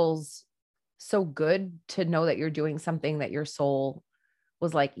just feels so good to know that you're doing something that your soul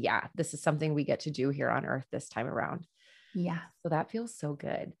was like, yeah, this is something we get to do here on earth this time around. Yeah. So that feels so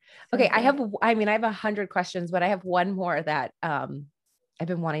good. So Okay. good. I mean, I have 100 questions, but I have one more that I've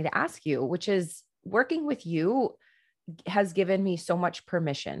been wanting to ask you, which is working with you has given me so much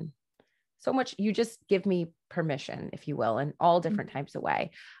permission. So much, you just give me permission, if you will, in all different types of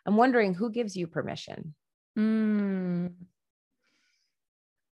way. I'm wondering who gives you permission? Mm.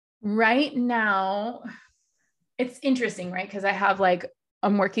 Right now, it's interesting, right? Because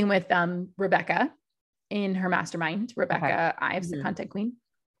I'm working with Rebecca in her mastermind, Okay. Rebecca Ives, the Mhm. content queen.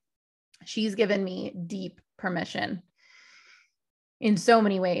 She's given me deep permission in so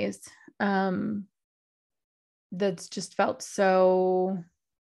many ways. Um, that's just felt so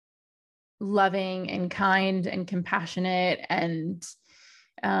loving and kind and compassionate and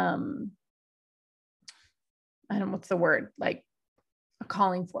um I don't know what's the word, like a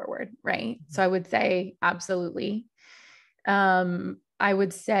calling forward, right? So I would say absolutely. I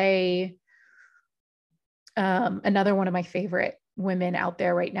would say another one of my favorite women out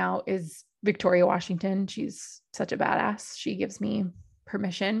there right now is Victoria Washington. She's such a badass. She gives me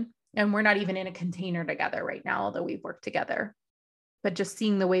permission. And we're not even in a container together right now, although we've worked together. But just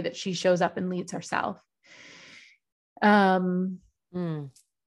seeing the way that she shows up and leads herself. Um, Mm.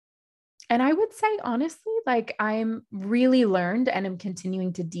 and I would say, honestly, like I'm really learned and I'm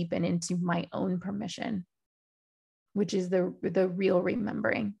continuing to deepen into my own permission, which is the real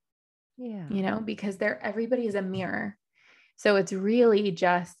remembering, Yeah. because everybody is a mirror. So it's really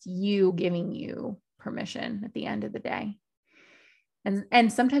just you giving you permission at the end of the day.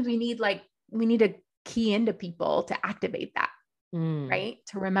 And sometimes we need to key into people to activate that, Mm. right?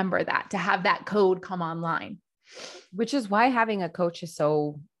 To remember that, to have that code come online. Which is why having a coach is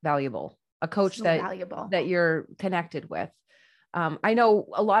so valuable. A coach So that valuable. you're connected with. I know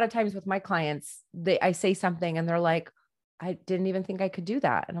a lot of times with my clients, I say something and they're like, I didn't even think I could do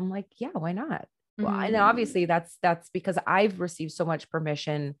that. And I'm like, yeah, why not? Well, and Mm, obviously that's because I've received so much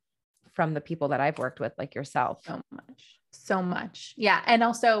permission from the people that I've worked with, like yourself. so much. So much. Yeah. And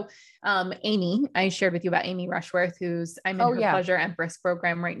also, Amy, I shared with you about Amy Rushworth, who's I'm in Oh her yeah. Pleasure Empress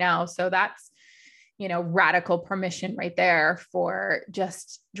program right now. So that's, radical permission right there for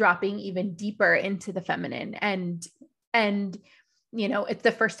just dropping even deeper into the feminine. And, it's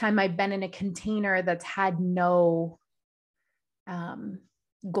the first time I've been in a container that's had no um,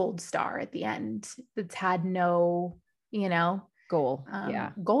 gold star at the end, that's had no, you know, Goal.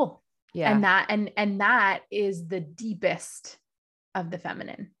 Yeah. goal. Yeah. And that is the deepest of the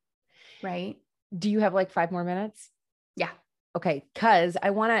feminine, right? Do you have like 5 more minutes? Yeah. Okay, because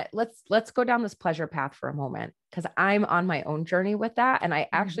I want to let's go down this pleasure path for a moment because I'm on my own journey with that, and I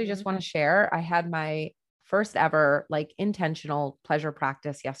actually just want Mhm. to share. I had my first ever like intentional pleasure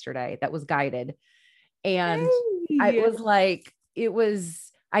practice yesterday that was guided, and I Hey. was like, it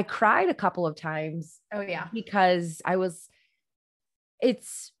was. I cried a couple of times Oh yeah. because I was.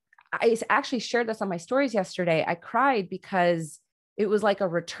 It's. I actually shared this on my stories yesterday. I cried because it was like a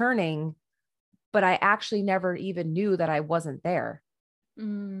returning, but I actually never even knew that I wasn't there,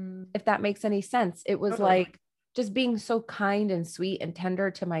 Mm, if that makes any sense. It was totally. like just being so kind and sweet and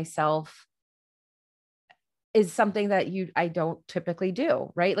tender to myself is something that I don't typically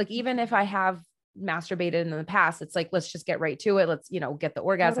do, right? Like even if I have masturbated in the past, it's like let's just get right to it. Let's, get the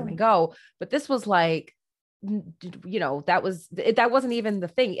orgasm and Totally. go. But this was like that wasn't even the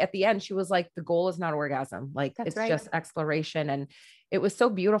thing. At the end she was like the goal is not orgasm. Like That's it's right. just exploration, and it was so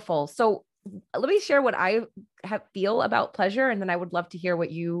beautiful. So let me share what I feel about pleasure, and then I would love to hear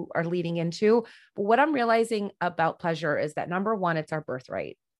what you are leading into. But what I'm realizing about pleasure is that number one, it's our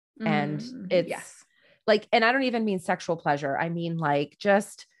birthright. And it's Yes. like, and I don't even mean sexual pleasure. I mean like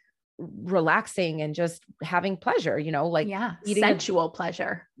just relaxing and just having pleasure, like Yeah. eating a Sensual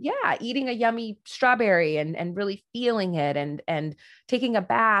pleasure. eating a yummy strawberry and really feeling it and taking a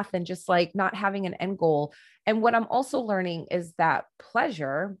bath and just like not having an end goal. And what I'm also learning is that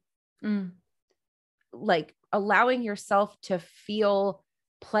pleasure, Mm, like allowing yourself to feel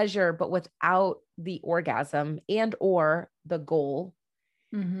pleasure but without the orgasm and or the goal,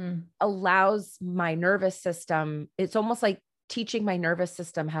 mm-hmm. allows my nervous system, it's almost like teaching my nervous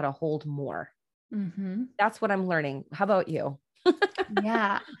system how to hold more. Mm-hmm. That's what I'm learning. How about you?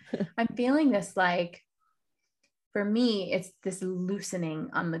 Yeah. I'm feeling this like, for me, it's this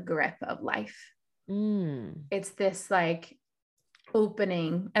loosening on the grip of life. Mm, It's this like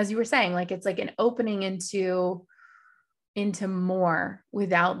opening, as you were saying, like it's like an opening into more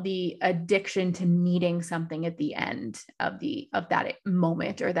without the addiction to needing something at the end of that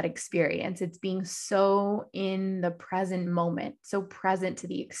moment or that experience. It's being so in the present moment, so present to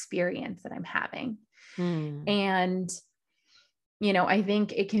the experience that I'm having. mm, And I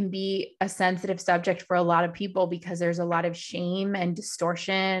think it can be a sensitive subject for a lot of people because there's a lot of shame and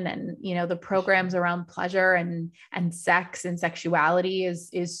distortion, and the for sure. programs around pleasure and sex and sexuality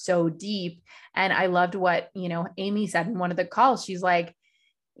is so deep. And I loved what Amy said in one of the calls. She's like,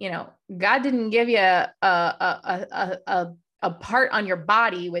 God didn't give you a part on your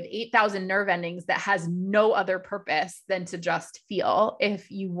body with 8,000 nerve endings that has no other purpose than to just feel, if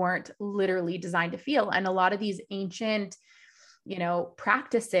you weren't literally designed to feel. And a lot of these ancient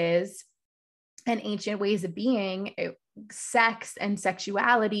practices and ancient ways of being, sex and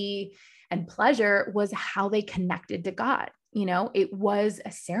sexuality and pleasure was how they connected to God. It was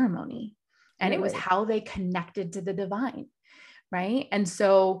a ceremony, and it was Really? how they connected to the divine. Right. And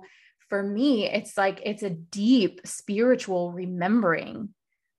so for me, it's like it's a deep spiritual remembering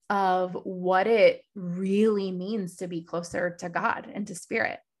of what it really means to be closer to God and to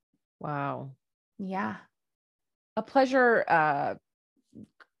spirit. Wow. Yeah. A pleasure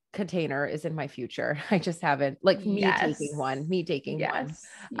container is in my future. I just haven't, like Yes. me taking one. Yes.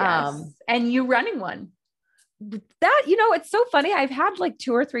 Yes. Um, And you running one. that, it's so funny. I've had like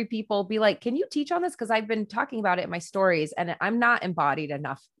two or three people be like, can you teach on this? Cause I've been talking about it in my stories and I'm not embodied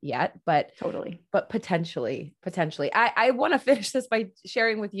enough yet, Totally. but potentially. I want to finish this by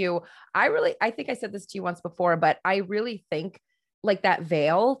sharing with you. I think I said this to you once before, but I really think like that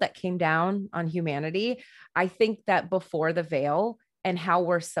veil that came down on humanity. I think that before the veil and how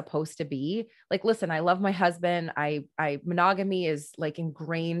we're supposed to be, like, listen, I love my husband. Monogamy is like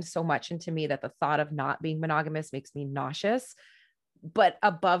ingrained so much into me that the thought of not being monogamous makes me nauseous. But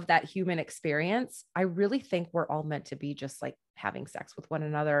above that human experience, I really think we're all meant to be just like having sex with one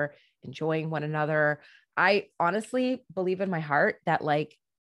another, enjoying one another. I honestly believe in my heart that like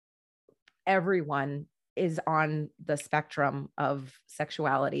everyone is on the spectrum of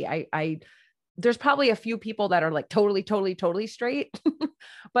sexuality. I there's probably a few people that are like totally straight,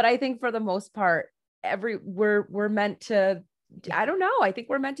 But I think for the most part, we're meant to, I don't know. I think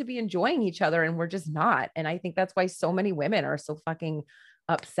we're meant to be enjoying each other and we're just not. And I think that's why so many women are so fucking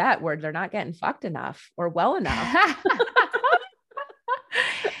upset where they're not getting fucked enough or well enough.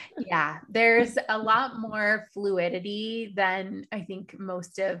 Yeah, there's a lot more fluidity than I think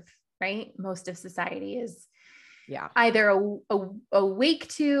most of society is Yeah. either awake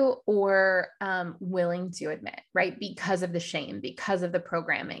to or willing to admit, right? Because of the shame, because of the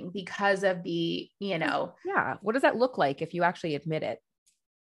programming, because of the, Yeah. What does that look like if you actually admit it?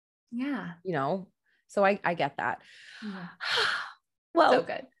 yeah, You know? So I get that. yeah, so Well,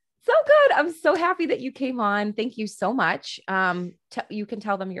 good. so good. I'm so happy that you came on. Thank you so much. You can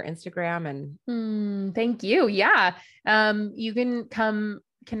tell them your Instagram and Thank you. Yeah. You can come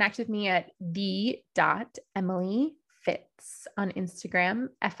connect with me at the.emily.fitz on Instagram,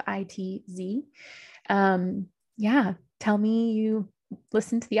 FITZ. Yeah. Tell me you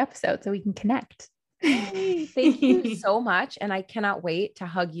listened to the episode so we can connect. yay, thank you so much. And I cannot wait to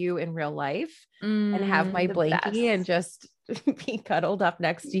hug you in real life and have my The blankie and best. just be cuddled up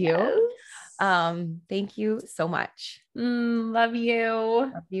next to Yes. you. Thank you so much. Love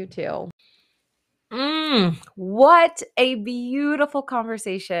you. Love you too. What a beautiful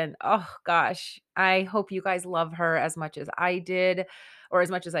conversation. Oh gosh. I hope you guys love her as much as I did or as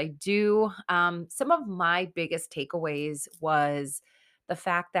much as I do. Some of my biggest takeaways was the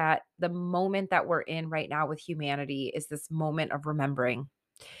fact that the moment that we're in right now with humanity is this moment of remembering.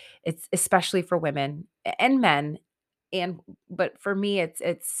 It's especially for women and men and but for me it's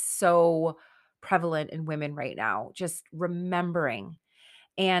so prevalent in women right now, just remembering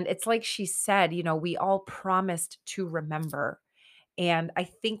and it's like she said, we all promised to remember. And I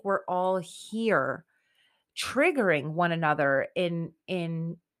think we're all here triggering one another in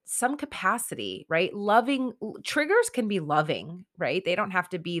some capacity, right? Triggers can be loving, right? They don't have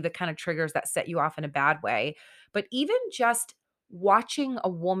to be the kind of triggers that set you off in a bad way, but even just watching a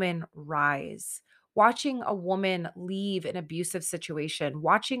woman rise, watching a woman leave an abusive situation,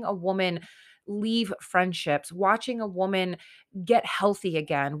 watching a woman leave friendships, watching a woman get healthy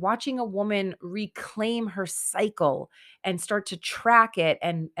again, watching a woman reclaim her cycle and start to track it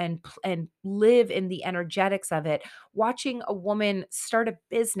and live in the energetics of it, watching a woman start a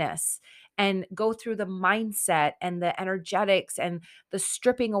business and go through the mindset and the energetics and the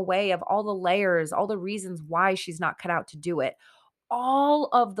stripping away of all the layers, all the reasons why she's not cut out to do it. All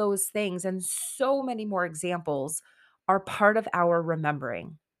of those things and so many more examples are part of our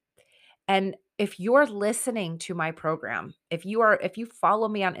remembering. And if you're listening to my program, if you follow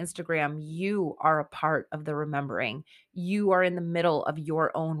me on Instagram, you are a part of the remembering. You are in the middle of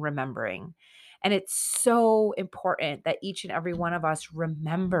your own remembering. And it's so important that each and every one of us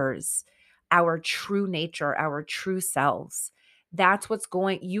remembers our true nature, our true selves. That's what's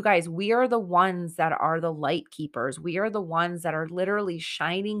going, you guys, we are the ones that are the light keepers. We are the ones that are literally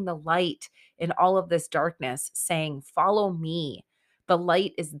shining the light in all of this darkness, saying, "Follow me. The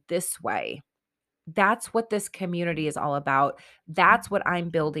light is this way." That's what this community is all about. That's what I'm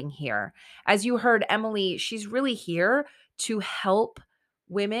building here. As you heard, Emily, she's really here to help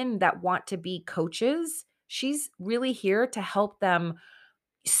women that want to be coaches. She's really here to help them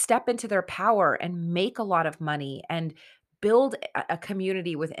step into their power and make a lot of money and build a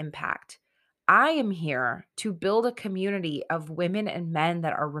community with impact. I am here to build a community of women and men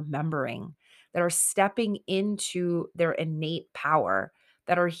that are remembering, that are stepping into their innate power,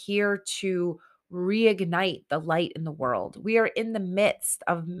 that are here to reignite the light in the world. We are in the midst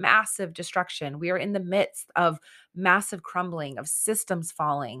of massive destruction. We are in the midst of massive crumbling, of systems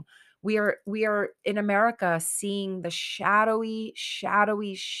falling. We are in America seeing the shadowy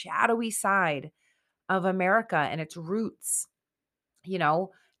side of America and its roots, you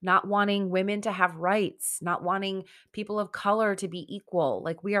know, not wanting women to have rights, not wanting people of color to be equal.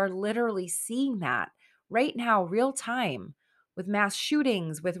 Like we are literally seeing that right now, real time, with mass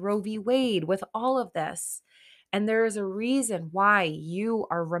shootings, with Roe v. Wade, with all of this. And there is a reason why you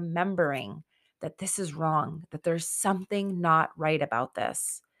are remembering that this is wrong, that there's something not right about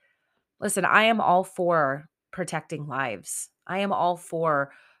this. Listen, I am all for protecting lives. I am all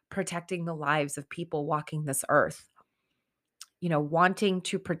for protecting the lives of people walking this earth. Wanting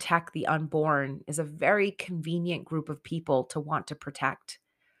to protect the unborn is a very convenient group of people to want to protect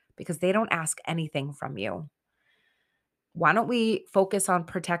because they don't ask anything from you. Why don't we focus on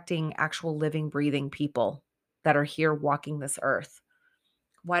protecting actual living, breathing people that are here walking this earth?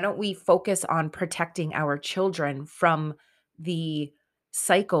 Why don't we focus on protecting our children from the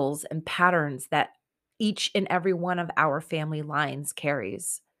cycles and patterns that each and every one of our family lines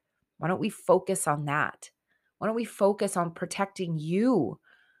carries? Why don't we focus on that? Why don't we focus on protecting you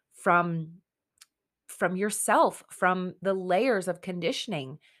from yourself, from the layers of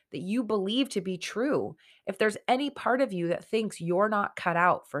conditioning that you believe to be true. If there's any part of you that thinks you're not cut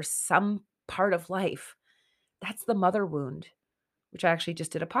out for some part of life, that's the mother wound, which I actually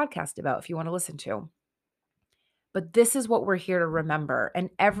just did a podcast about if you want to listen to. But this is what we're here to remember. And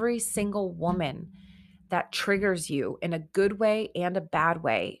every single woman that triggers you in a good way and a bad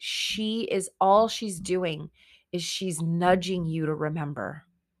way, she is all she's doing is she's nudging you to remember.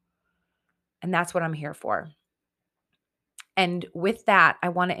 And that's what I'm here for. And with that, I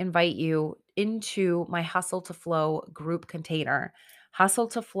want to invite you into my Hustle to Flow group container. Hustle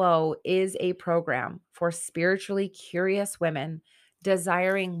to Flow is a program for spiritually curious women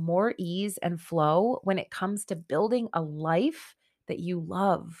desiring more ease and flow when it comes to building a life that you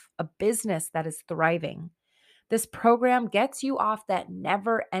love, a business that is thriving. This program gets you off that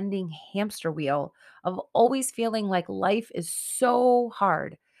never ending hamster wheel of always feeling like life is so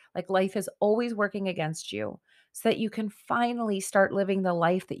hard, like life is always working against you, so that you can finally start living the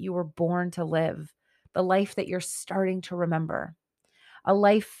life that you were born to live, the life that you're starting to remember. A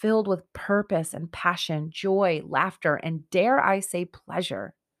life filled with purpose and passion, joy, laughter, and dare I say,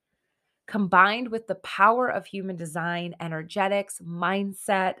 pleasure. Combined with the power of human design, energetics,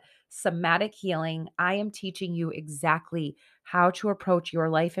 mindset, somatic healing, I am teaching you exactly how to approach your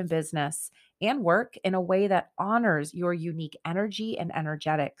life and business and work in a way that honors your unique energy and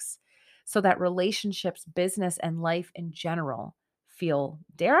energetics so that relationships, business, and life in general feel,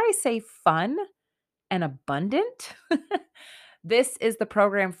 dare I say, fun and abundant. This is the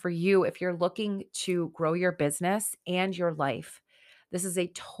program for you if you're looking to grow your business and your life. This is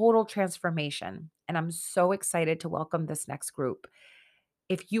a total transformation, and I'm so excited to welcome this next group.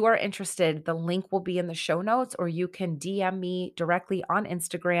 If you are interested, the link will be in the show notes, or you can DM me directly on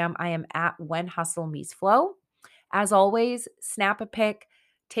Instagram. I am at When Hustle Meets Flow. As always, snap a pic,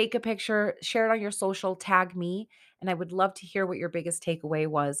 take a picture, share it on your social, tag me, and I would love to hear what your biggest takeaway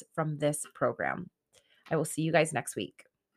was from this program. I will see you guys next week.